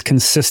versus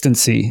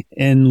consistency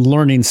in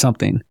learning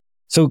something.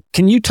 So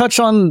can you touch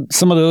on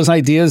some of those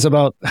ideas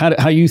about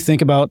how you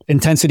think about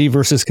intensity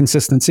versus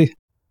consistency?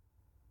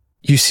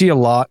 you see a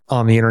lot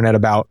on the internet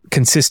about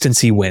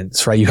consistency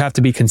wins, right? You have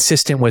to be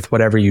consistent with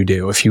whatever you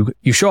do. If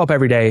you show up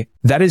every day,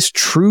 that is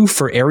true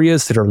for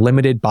areas that are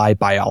limited by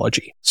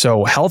biology.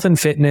 So health and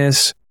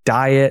fitness,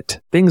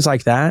 diet, things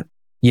like that.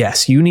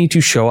 Yes, you need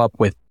to show up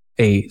with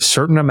a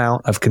certain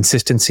amount of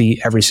consistency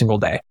every single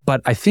day.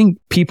 But I think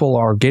people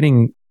are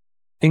getting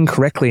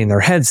incorrectly in their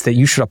heads that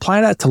you should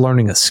apply that to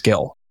learning a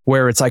skill,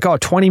 where it's like,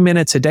 20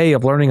 minutes a day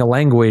of learning a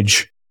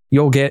language,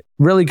 you'll get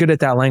really good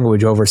at that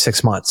language over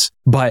 6 months.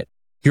 But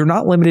you're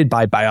not limited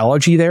by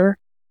biology there,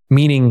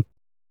 meaning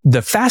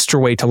the faster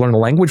way to learn a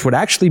language would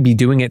actually be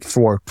doing it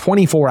for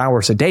 24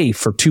 hours a day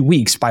for 2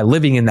 weeks by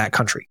living in that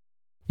country.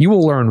 You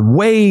will learn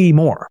way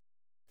more.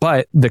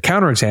 But the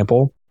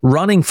counterexample,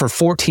 running for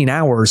 14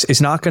 hours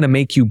is not going to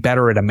make you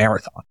better at a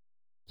marathon.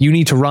 You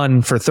need to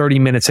run for 30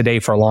 minutes a day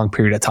for a long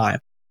period of time.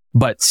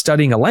 But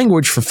studying a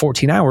language for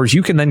 14 hours,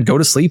 you can then go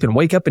to sleep and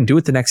wake up and do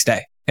it the next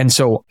day. And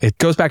so it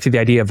goes back to the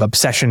idea of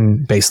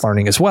obsession-based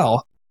learning as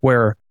well,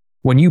 where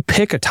when you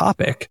pick a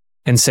topic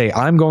and say,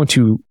 I'm going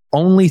to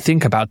only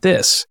think about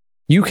this,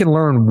 you can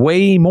learn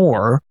way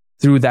more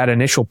through that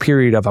initial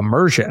period of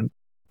immersion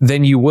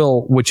than you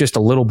will with just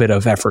a little bit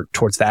of effort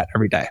towards that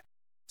every day.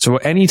 So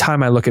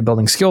anytime I look at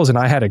building skills, and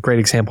I had a great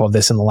example of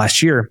this in the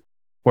last year,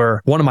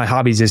 where one of my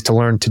hobbies is to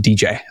learn to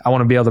DJ. I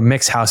want to be able to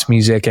mix house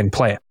music and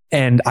play it.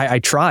 And I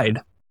tried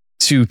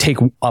to take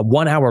a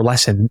 1 hour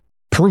lesson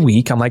per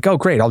week. I'm like, oh,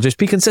 great. I'll just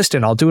be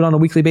consistent. I'll do it on a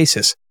weekly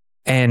basis.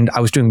 And I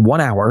was doing 1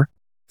 hour.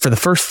 For the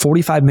first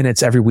 45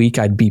 minutes every week,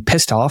 I'd be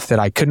pissed off that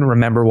I couldn't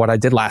remember what I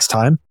did last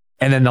time.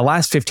 And then the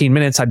last 15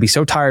 minutes, I'd be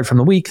so tired from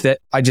the week that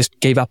I just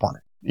gave up on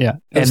it. Yeah.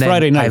 It was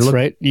Friday nights,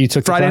 right? You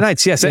took Friday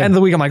nights. Yes. At the end of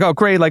the week, I'm like, oh,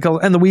 great. Like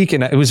I'll end the week.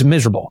 And it was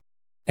miserable.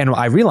 And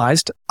I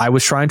realized I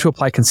was trying to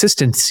apply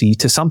consistency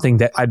to something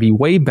that I'd be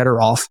way better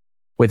off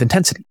with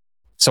intensity.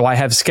 So I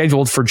have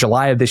scheduled for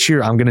July of this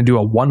year, I'm going to do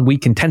a 1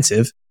 week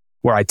intensive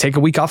where I take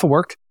a week off of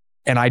work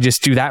and I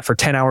just do that for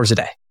 10 hours a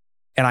day.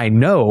 And I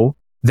know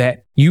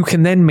that you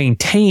can then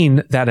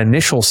maintain that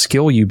initial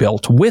skill you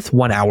built with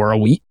 1 hour a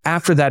week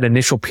after that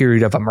initial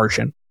period of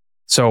immersion.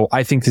 So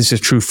I think this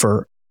is true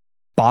for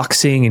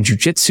boxing, and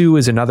jiu-jitsu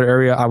is another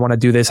area I want to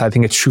do this. I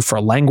think it's true for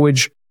a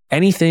language.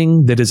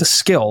 Anything that is a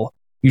skill,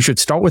 you should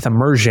start with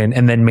immersion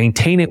and then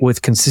maintain it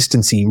with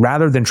consistency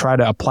rather than try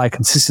to apply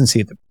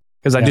consistency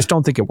because I just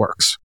don't think it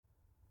works.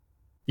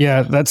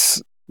 Yeah,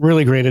 that's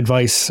really great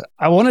advice.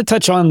 I want to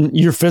touch on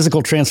your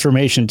physical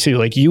transformation too.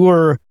 Like you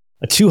were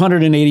a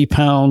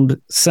 280-pound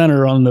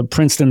center on the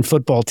Princeton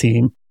football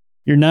team.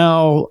 You're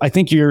now, I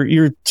think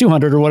you're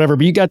 200 or whatever,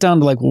 but you got down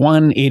to like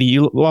 180.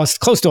 You lost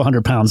close to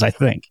 100 pounds, I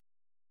think.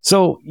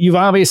 So you've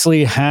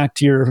obviously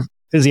hacked your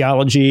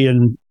physiology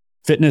and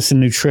fitness and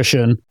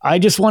nutrition. I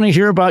just want to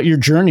hear about your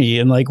journey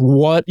and like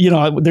what,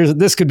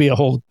 this could be a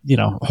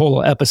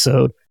whole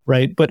episode,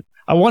 right? But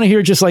I want to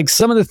hear just like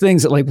some of the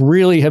things that like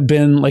really have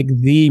been like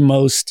the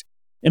most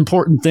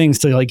important things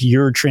to like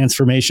your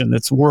transformation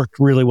that's worked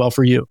really well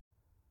for you.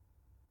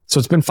 So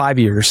it's been 5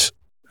 years,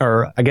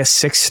 or I guess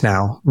 6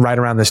 now, right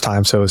around this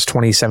time. So it was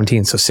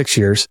 2017. So 6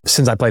 years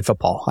since I played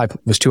football. I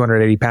was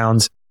 280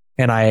 pounds.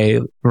 And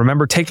I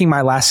remember taking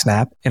my last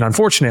snap. And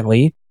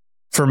unfortunately,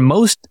 for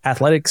most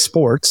athletic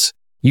sports,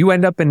 you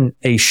end up in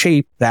a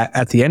shape that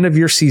at the end of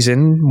your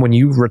season, when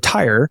you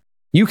retire,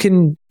 you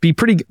can be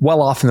pretty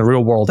well off in the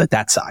real world at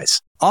that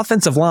size.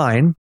 Offensive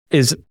line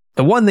is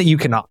the one that you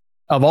cannot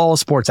of all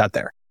sports out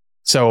there.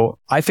 So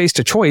I faced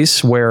a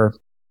choice where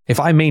if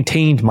I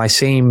maintained my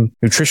same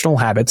nutritional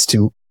habits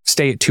to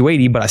stay at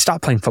 280, but I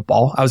stopped playing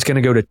football, I was going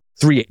to go to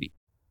 380.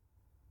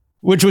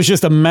 Which was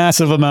just a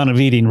massive amount of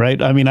eating,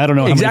 right? I mean, I don't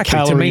know how many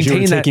calories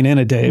you were taking in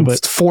a day,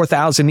 but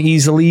 4,000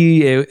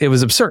 easily. It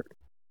was absurd.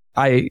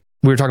 We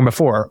were talking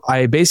before,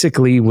 I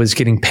basically was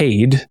getting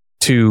paid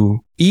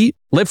to eat,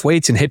 lift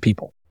weights, and hit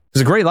people. It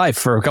was a great life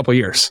for a couple of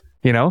years,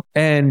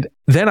 And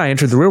then I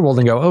entered the real world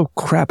and go, oh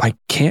crap, I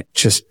can't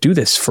just do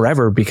this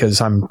forever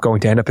because I'm going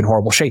to end up in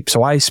horrible shape.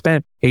 So I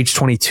spent age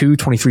 22,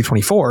 23,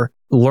 24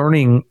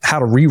 learning how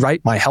to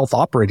rewrite my health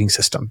operating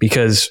system,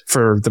 because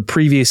for the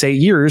previous 8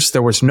 years,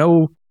 there was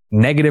no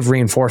negative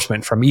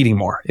reinforcement from eating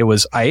more. It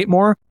was, I ate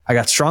more, I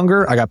got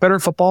stronger, I got better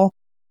at football,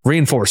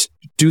 reinforced,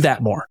 do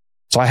that more.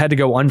 So I had to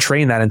go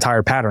untrain that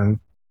entire pattern,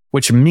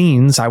 which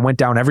means I went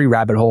down every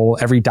rabbit hole,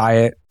 every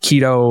diet,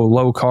 keto,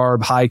 low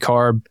carb, high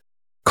carb,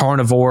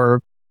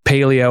 carnivore,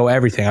 paleo,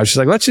 everything. I was just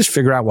like, let's just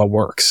figure out what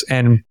works.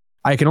 And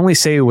I can only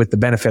say with the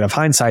benefit of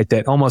hindsight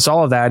that almost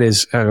all of that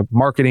is a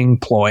marketing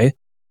ploy,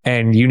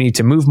 and you need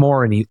to move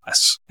more and eat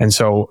less. And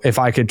so if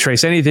I could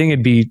trace anything,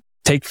 it'd be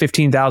take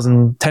 10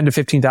 to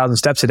 15,000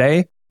 steps a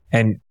day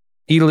and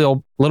eat a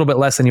little bit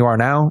less than you are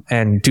now,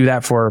 and do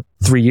that for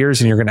 3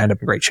 years and you're going to end up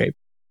in great shape.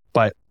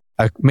 But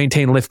I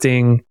maintain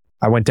lifting.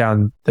 I went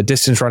down the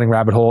distance running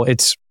rabbit hole.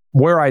 It's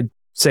where I'd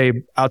say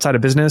outside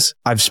of business,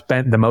 I've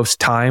spent the most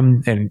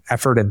time and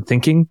effort and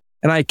thinking,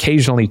 and I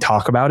occasionally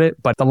talk about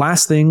it. But the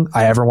last thing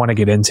I ever want to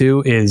get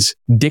into is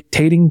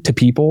dictating to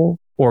people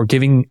or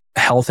giving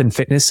health and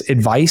fitness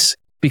advice,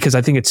 because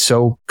I think it's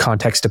so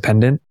context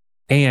dependent.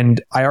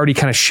 And I already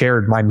kind of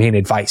shared my main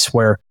advice,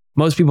 where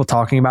most people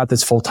talking about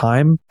this full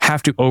time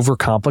have to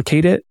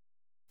overcomplicate it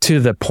to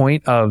the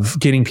point of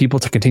getting people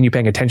to continue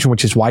paying attention,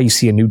 which is why you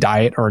see a new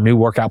diet or a new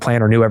workout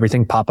plan or new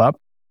everything pop up.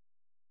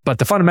 But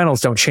the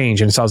fundamentals don't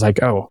change. And so I was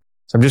like, oh,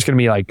 so I'm just going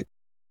to be like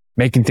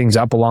making things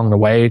up along the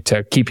way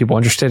to keep people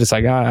interested. It's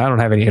like, I don't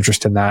have any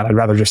interest in that. I'd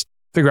rather just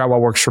figure out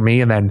what works for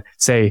me and then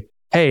say,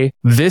 hey,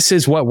 this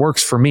is what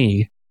works for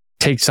me.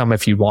 Take some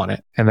if you want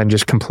it. And then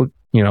just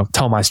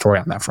tell my story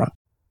on that front.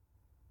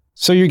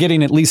 So you're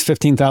getting at least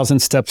 15,000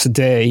 steps a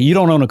day. You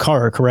don't own a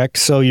car, correct?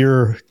 So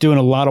you're doing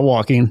a lot of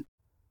walking.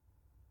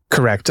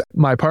 Correct.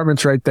 My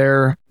apartment's right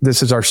there.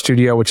 This is our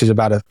studio, which is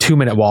about a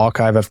 2-minute walk.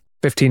 I have a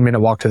 15-minute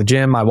walk to the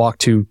gym. I walk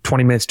to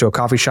 20 minutes to a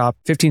coffee shop.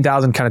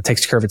 15,000 kind of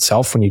takes care of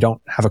itself when you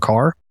don't have a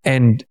car.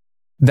 And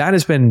that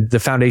has been the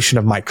foundation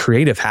of my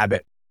creative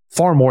habit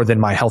far more than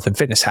my health and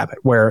fitness habit,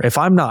 where if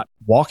I'm not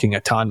walking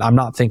a ton, I'm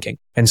not thinking.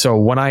 And so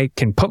when I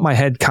can put my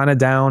head kind of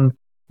down,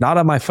 not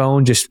on my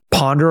phone, just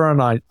ponder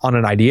on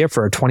an idea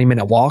for a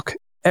 20-minute walk,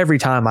 every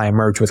time I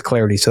emerge with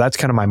clarity. So that's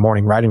kind of my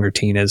morning writing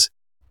routine is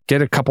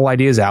get a couple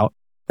ideas out,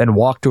 then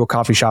walk to a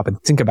coffee shop and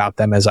think about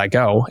them as I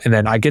go. And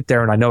then I get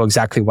there and I know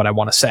exactly what I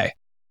want to say.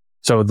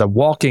 So the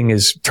walking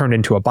is turned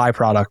into a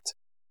byproduct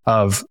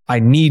of I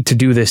need to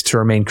do this to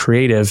remain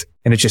creative.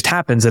 And it just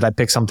happens that I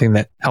pick something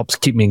that helps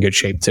keep me in good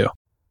shape too.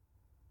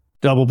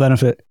 Double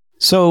benefit.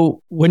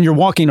 So when you're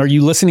walking, are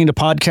you listening to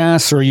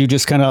podcasts or are you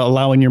just kind of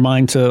allowing your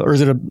mind to, or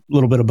is it a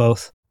little bit of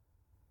both?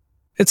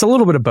 It's a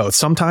little bit of both.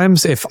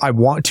 Sometimes if I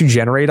want to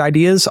generate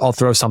ideas, I'll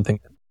throw something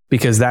in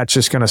because that's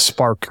just going to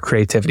spark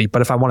creativity.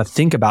 But if I want to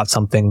think about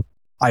something,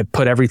 I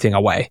put everything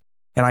away.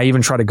 And I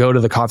even try to go to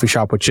the coffee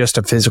shop with just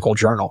a physical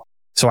journal.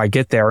 So I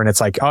get there and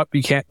it's like, oh,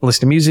 you can't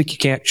listen to music. You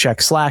can't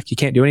check Slack. You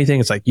can't do anything.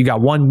 It's like, you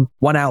got one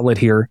outlet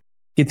here.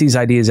 Get these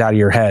ideas out of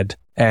your head.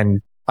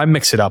 And I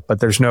mix it up,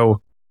 but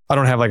I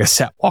don't have like a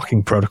set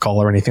walking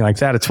protocol or anything like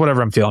that. It's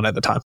whatever I'm feeling at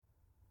the time.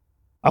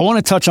 I want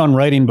to touch on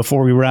writing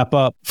before we wrap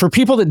up. For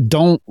people that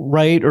don't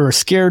write or are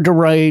scared to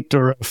write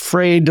or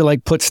afraid to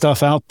like put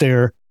stuff out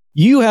there,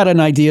 you had an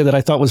idea that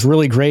I thought was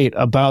really great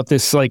about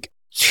this like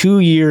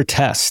 2-year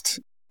test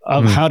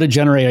of how to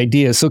generate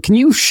ideas. So can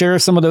you share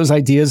some of those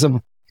ideas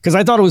because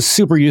I thought it was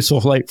super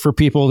useful like for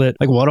people that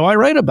like, what do I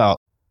write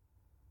about?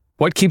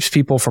 What keeps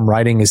people from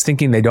writing is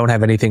thinking they don't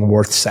have anything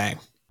worth saying.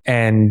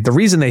 And the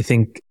reason they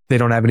think they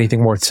don't have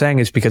anything worth saying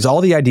is because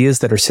all the ideas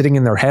that are sitting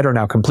in their head are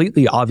now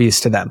completely obvious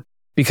to them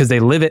because they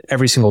live it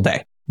every single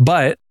day.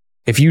 But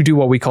if you do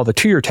what we call the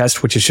 2-year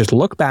test, which is just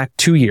look back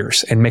 2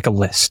 years and make a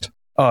list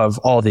of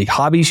all the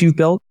hobbies you've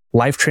built,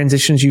 life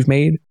transitions you've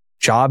made,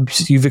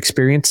 jobs you've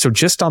experienced. So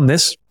just on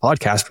this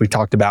podcast, we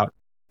talked about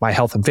my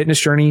health and fitness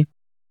journey,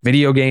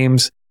 video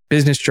games,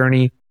 business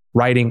journey,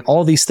 writing,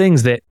 all these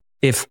things that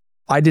if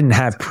I didn't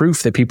have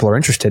proof that people are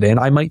interested in,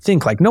 I might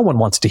think like no one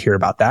wants to hear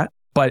about that.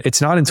 But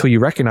it's not until you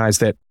recognize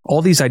that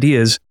all these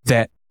ideas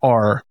that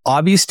are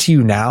obvious to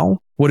you now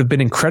would have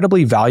been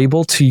incredibly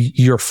valuable to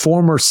your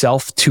former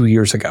self 2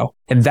 years ago.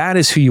 And that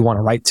is who you want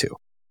to write to.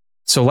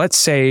 So let's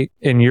say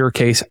in your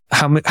case,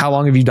 how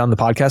long have you done the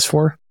podcast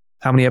for?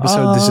 How many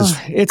episodes?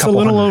 It's a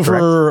little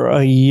over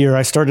a year.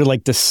 I started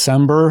like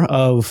December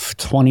of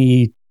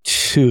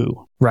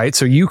 22. Right.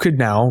 So you could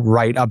now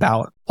write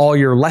about all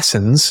your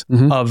lessons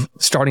of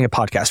starting a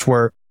podcast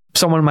where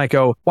someone might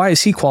go, why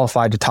is he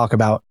qualified to talk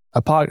about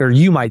a pod? Or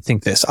you might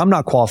think this, I'm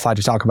not qualified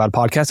to talk about a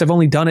podcast. I've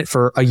only done it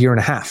for a year and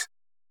a half.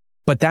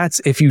 But that's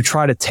if you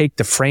try to take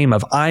the frame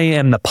of I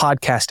am the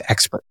podcast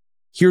expert.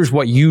 Here's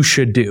what you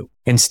should do.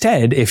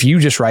 Instead, if you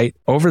just write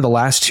over the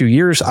last 2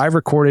 years, I've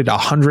recorded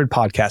 100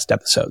 podcast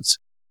episodes.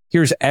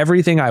 Here's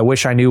everything I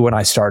wish I knew when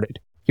I started.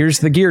 Here's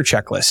the gear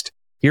checklist.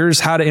 Here's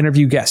how to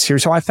interview guests.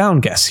 Here's how I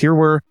found guests. Here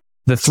were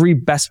the 3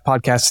 best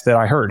podcasts that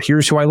I heard.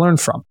 Here's who I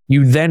learned from.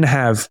 You then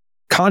have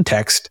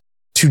context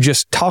to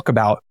just talk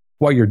about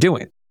what you're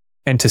doing.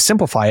 And to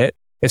simplify it,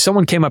 if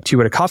someone came up to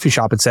you at a coffee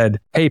shop and said,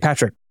 hey,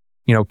 Patrick,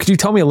 could you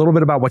tell me a little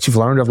bit about what you've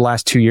learned over the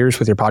last 2 years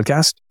with your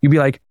podcast? You'd be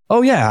like,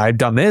 oh yeah, I've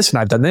done this and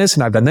I've done this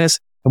and I've done this.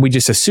 And we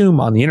just assume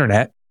on the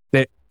internet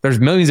that there's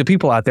millions of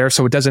people out there.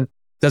 So it doesn't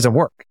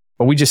work.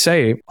 But we just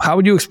say, how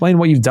would you explain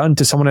what you've done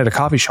to someone at a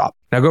coffee shop?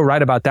 Now go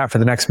write about that for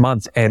the next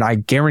month. And I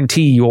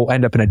guarantee you will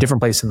end up in a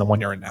different place than the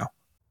one you're in now.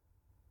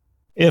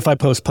 If I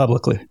post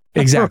publicly.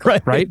 Exactly.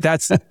 right.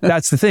 That's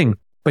the thing.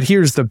 But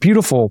here's the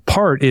beautiful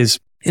part is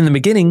in the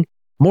beginning,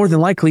 more than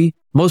likely,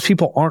 most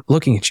people aren't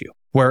looking at you.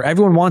 Where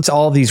everyone wants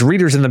all these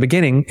readers in the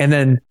beginning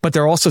but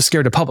they're also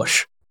scared to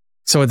publish.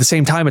 So at the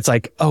same time, it's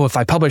like, oh, if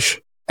I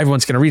publish,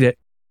 everyone's going to read it.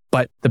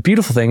 But the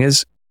beautiful thing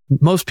is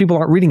most people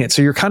aren't reading it.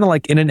 So you're kind of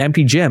like in an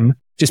empty gym,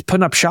 just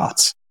putting up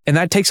shots. And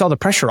that takes all the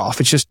pressure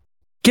off. It's just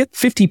get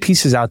 50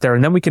 pieces out there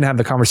and then we can have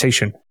the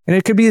conversation. And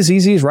it could be as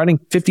easy as writing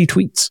 50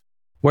 tweets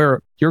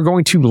where you're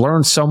going to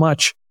learn so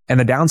much and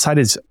the downside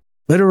is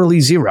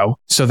literally zero.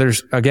 So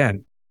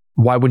again,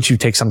 why wouldn't you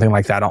take something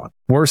like that on?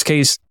 Worst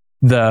case,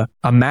 the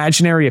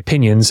imaginary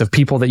opinions of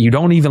people that you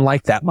don't even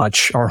like that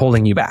much are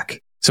holding you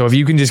back. So if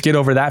you can just get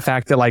over that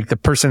fact that like the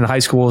person in high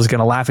school is going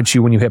to laugh at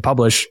you when you hit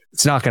publish,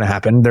 it's not going to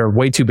happen. They're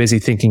way too busy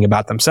thinking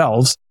about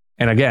themselves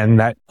And again,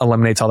 that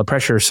eliminates all the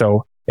pressure.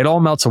 So it all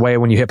melts away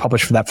when you hit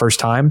publish for that first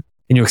time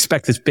and you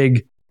expect this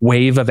big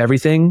wave of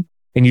everything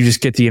and you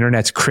just get the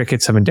internet's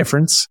crickets of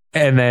indifference.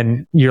 And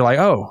then you're like,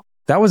 oh,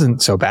 that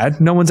wasn't so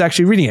bad. No one's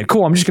actually reading it.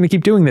 Cool. I'm just going to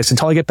keep doing this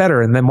until I get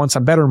better. And then once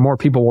I'm better, more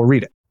people will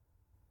read it.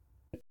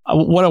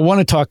 What I want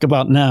to talk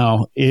about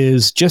now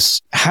is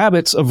just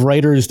habits of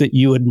writers that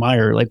you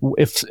admire. Like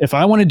if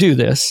I want to do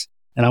this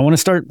and I want to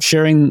start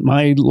sharing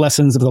my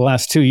lessons of the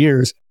last 2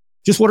 years,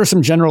 just what are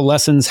some general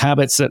lessons,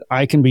 habits that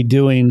I can be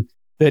doing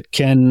that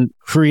can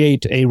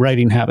create a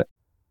writing habit?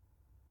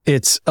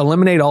 It's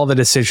eliminate all the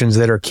decisions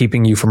that are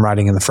keeping you from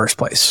writing in the first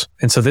place.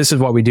 And so this is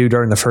what we do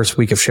during the first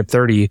week of Ship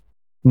 30.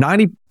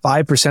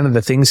 95% of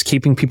the things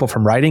keeping people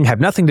from writing have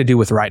nothing to do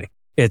with writing.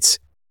 It's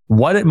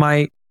what am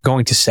I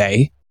going to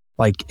say?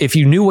 Like if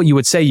you knew what you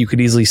would say, you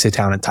could easily sit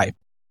down and type.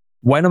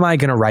 When am I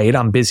going to write?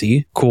 I'm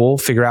busy. Cool.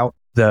 Figure out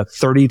the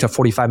 30 to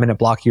 45 minute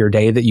block of your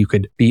day that you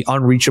could be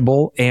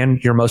unreachable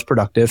and you're most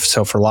productive.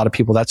 So for a lot of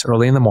people, that's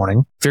early in the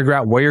morning. Figure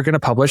out where you're going to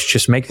publish.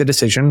 Just make the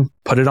decision,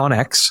 put it on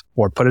X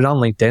or put it on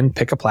LinkedIn,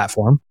 pick a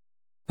platform.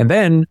 And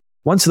then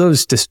once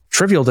those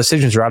trivial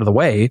decisions are out of the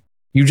way,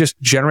 you just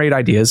generate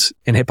ideas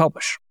and hit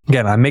publish.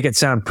 Again, I make it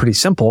sound pretty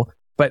simple,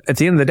 but at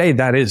the end of the day,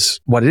 that is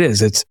what it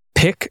is. It's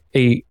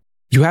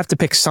you have to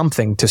pick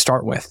something to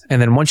start with.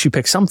 And then once you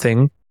pick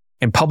something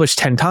and publish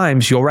 10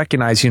 times, you'll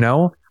recognize,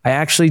 I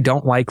actually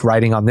don't like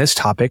writing on this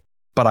topic,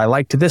 but I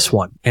liked this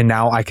one and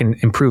now I can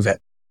improve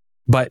it.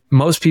 But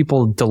most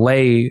people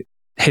delay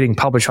hitting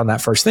publish on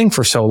that first thing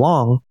for so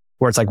long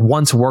where it's like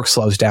once work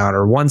slows down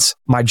or once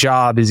my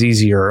job is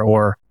easier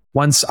or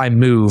once I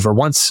move or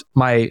once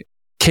my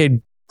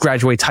kid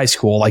graduates high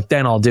school, like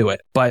then I'll do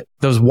it. But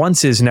those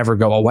onces never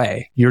go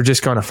away. You're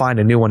just going to find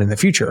a new one in the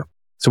future.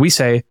 So we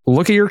say,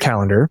 look at your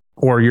calendar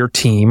or your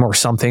team or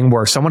something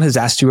where someone has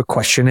asked you a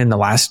question in the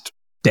last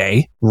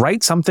day,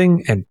 write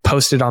something and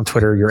post it on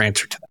Twitter, your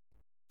answer to them.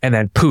 And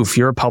then poof,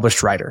 you're a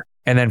published writer.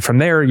 And then from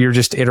there, you're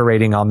just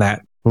iterating on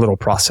that little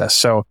process.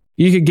 So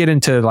you could get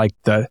into like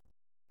the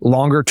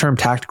longer term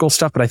tactical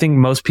stuff, but I think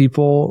most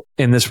people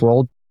in this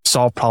world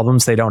solve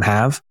problems they don't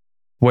have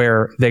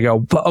where they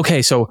go,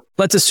 okay, so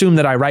let's assume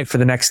that I write for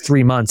the next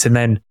 3 months and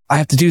then I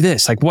have to do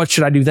this. Like, what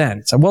should I do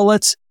then? So, well,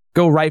 let's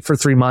go write for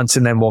 3 months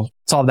and then we'll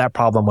solve that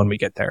problem when we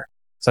get there.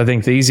 So I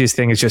think the easiest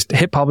thing is just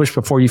hit publish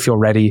before you feel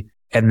ready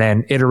and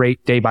then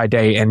iterate day by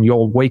day. And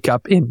you'll wake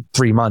up in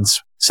 3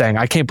 months saying,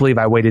 I can't believe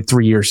I waited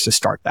 3 years to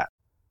start that.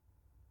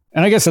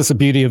 And I guess that's the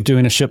beauty of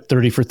doing a Ship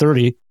 30 for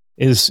 30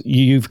 is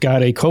you've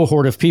got a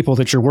cohort of people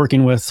that you're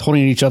working with,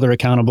 holding each other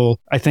accountable.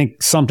 I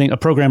think a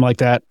program like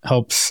that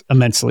helps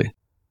immensely.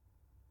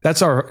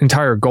 That's our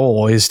entire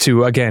goal is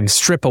to, again,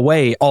 strip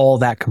away all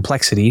that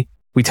complexity.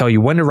 We tell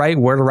you when to write,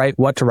 where to write,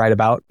 what to write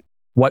about,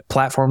 what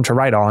platform to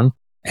write on.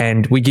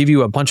 And we give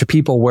you a bunch of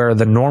people where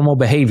the normal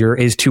behavior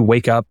is to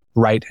wake up,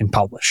 write, and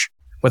publish.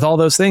 With all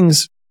those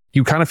things,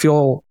 you kind of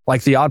feel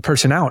like the odd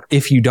person out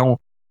if you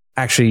don't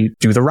actually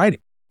do the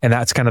writing. And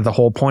that's kind of the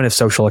whole point of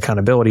social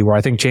accountability, where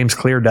I think James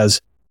Clear does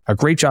a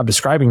great job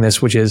describing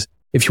this, which is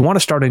if you want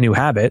to start a new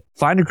habit,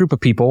 find a group of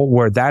people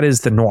where that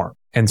is the norm.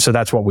 And so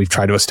that's what we've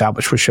tried to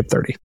establish with Ship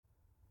 30.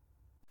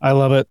 I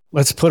love it.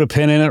 Let's put a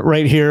pin in it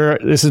right here.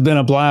 This has been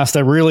a blast. I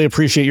really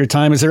appreciate your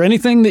time. Is there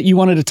anything that you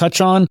wanted to touch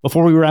on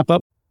before we wrap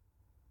up?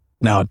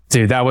 No,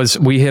 dude,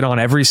 we hit on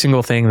every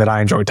single thing that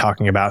I enjoyed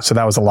talking about. So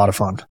that was a lot of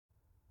fun.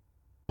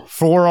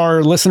 For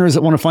our listeners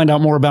that want to find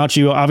out more about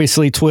you,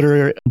 obviously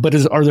Twitter, but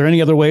are there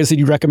any other ways that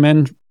you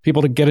recommend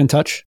people to get in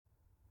touch?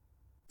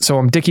 So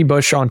I'm Dickie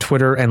Bush on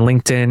Twitter and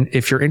LinkedIn.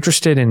 If you're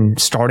interested in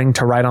starting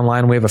to write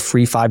online, we have a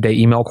free 5-day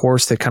email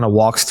course that kind of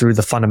walks through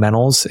the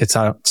fundamentals. It's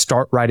at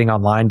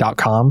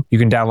startwritingonline.com. You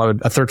can download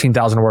a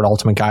 13,000 word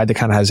ultimate guide that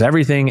kind of has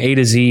everything A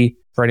to Z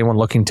for anyone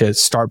looking to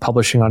start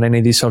publishing on any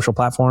of these social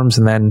platforms.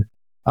 And then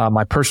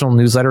my personal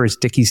newsletter is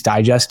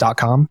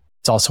dickiesdigest.com.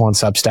 It's also on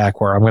Substack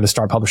where I'm going to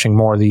start publishing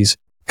more of these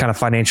kind of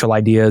financial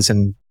ideas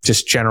and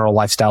just general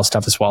lifestyle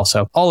stuff as well.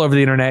 So all over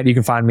the internet, you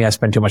can find me. I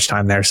spend too much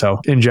time there. So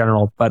in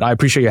general, but I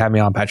appreciate you having me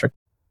on, Patrick.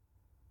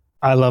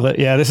 I love it.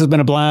 Yeah, this has been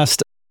a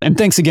blast. And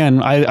thanks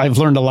again. I've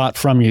learned a lot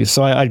from you.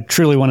 So I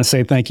truly want to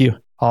say thank you.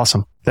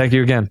 Awesome. Thank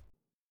you again.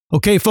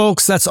 Okay,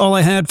 folks, that's all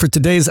I had for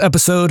today's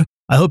episode.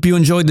 I hope you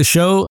enjoyed the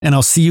show and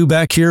I'll see you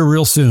back here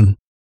real soon.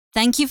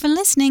 Thank you for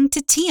listening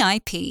to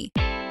TIP.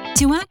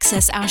 To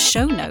access our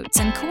show notes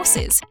and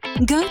courses,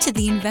 go to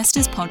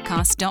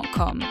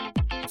theinvestorspodcast.com.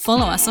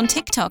 Follow us on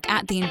TikTok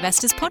at The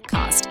Investors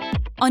Podcast,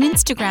 on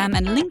Instagram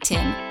and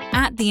LinkedIn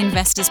at The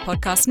Investors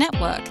Podcast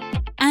Network,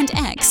 and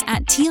X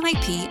at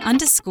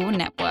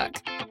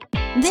TIP_network.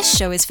 This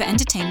show is for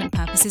entertainment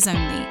purposes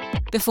only.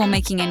 Before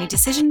making any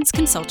decisions,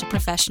 consult a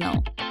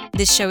professional.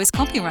 This show is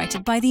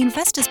copyrighted by The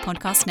Investors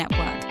Podcast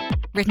Network.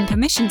 Written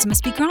permissions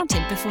must be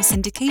granted before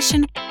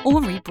syndication or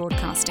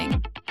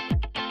rebroadcasting.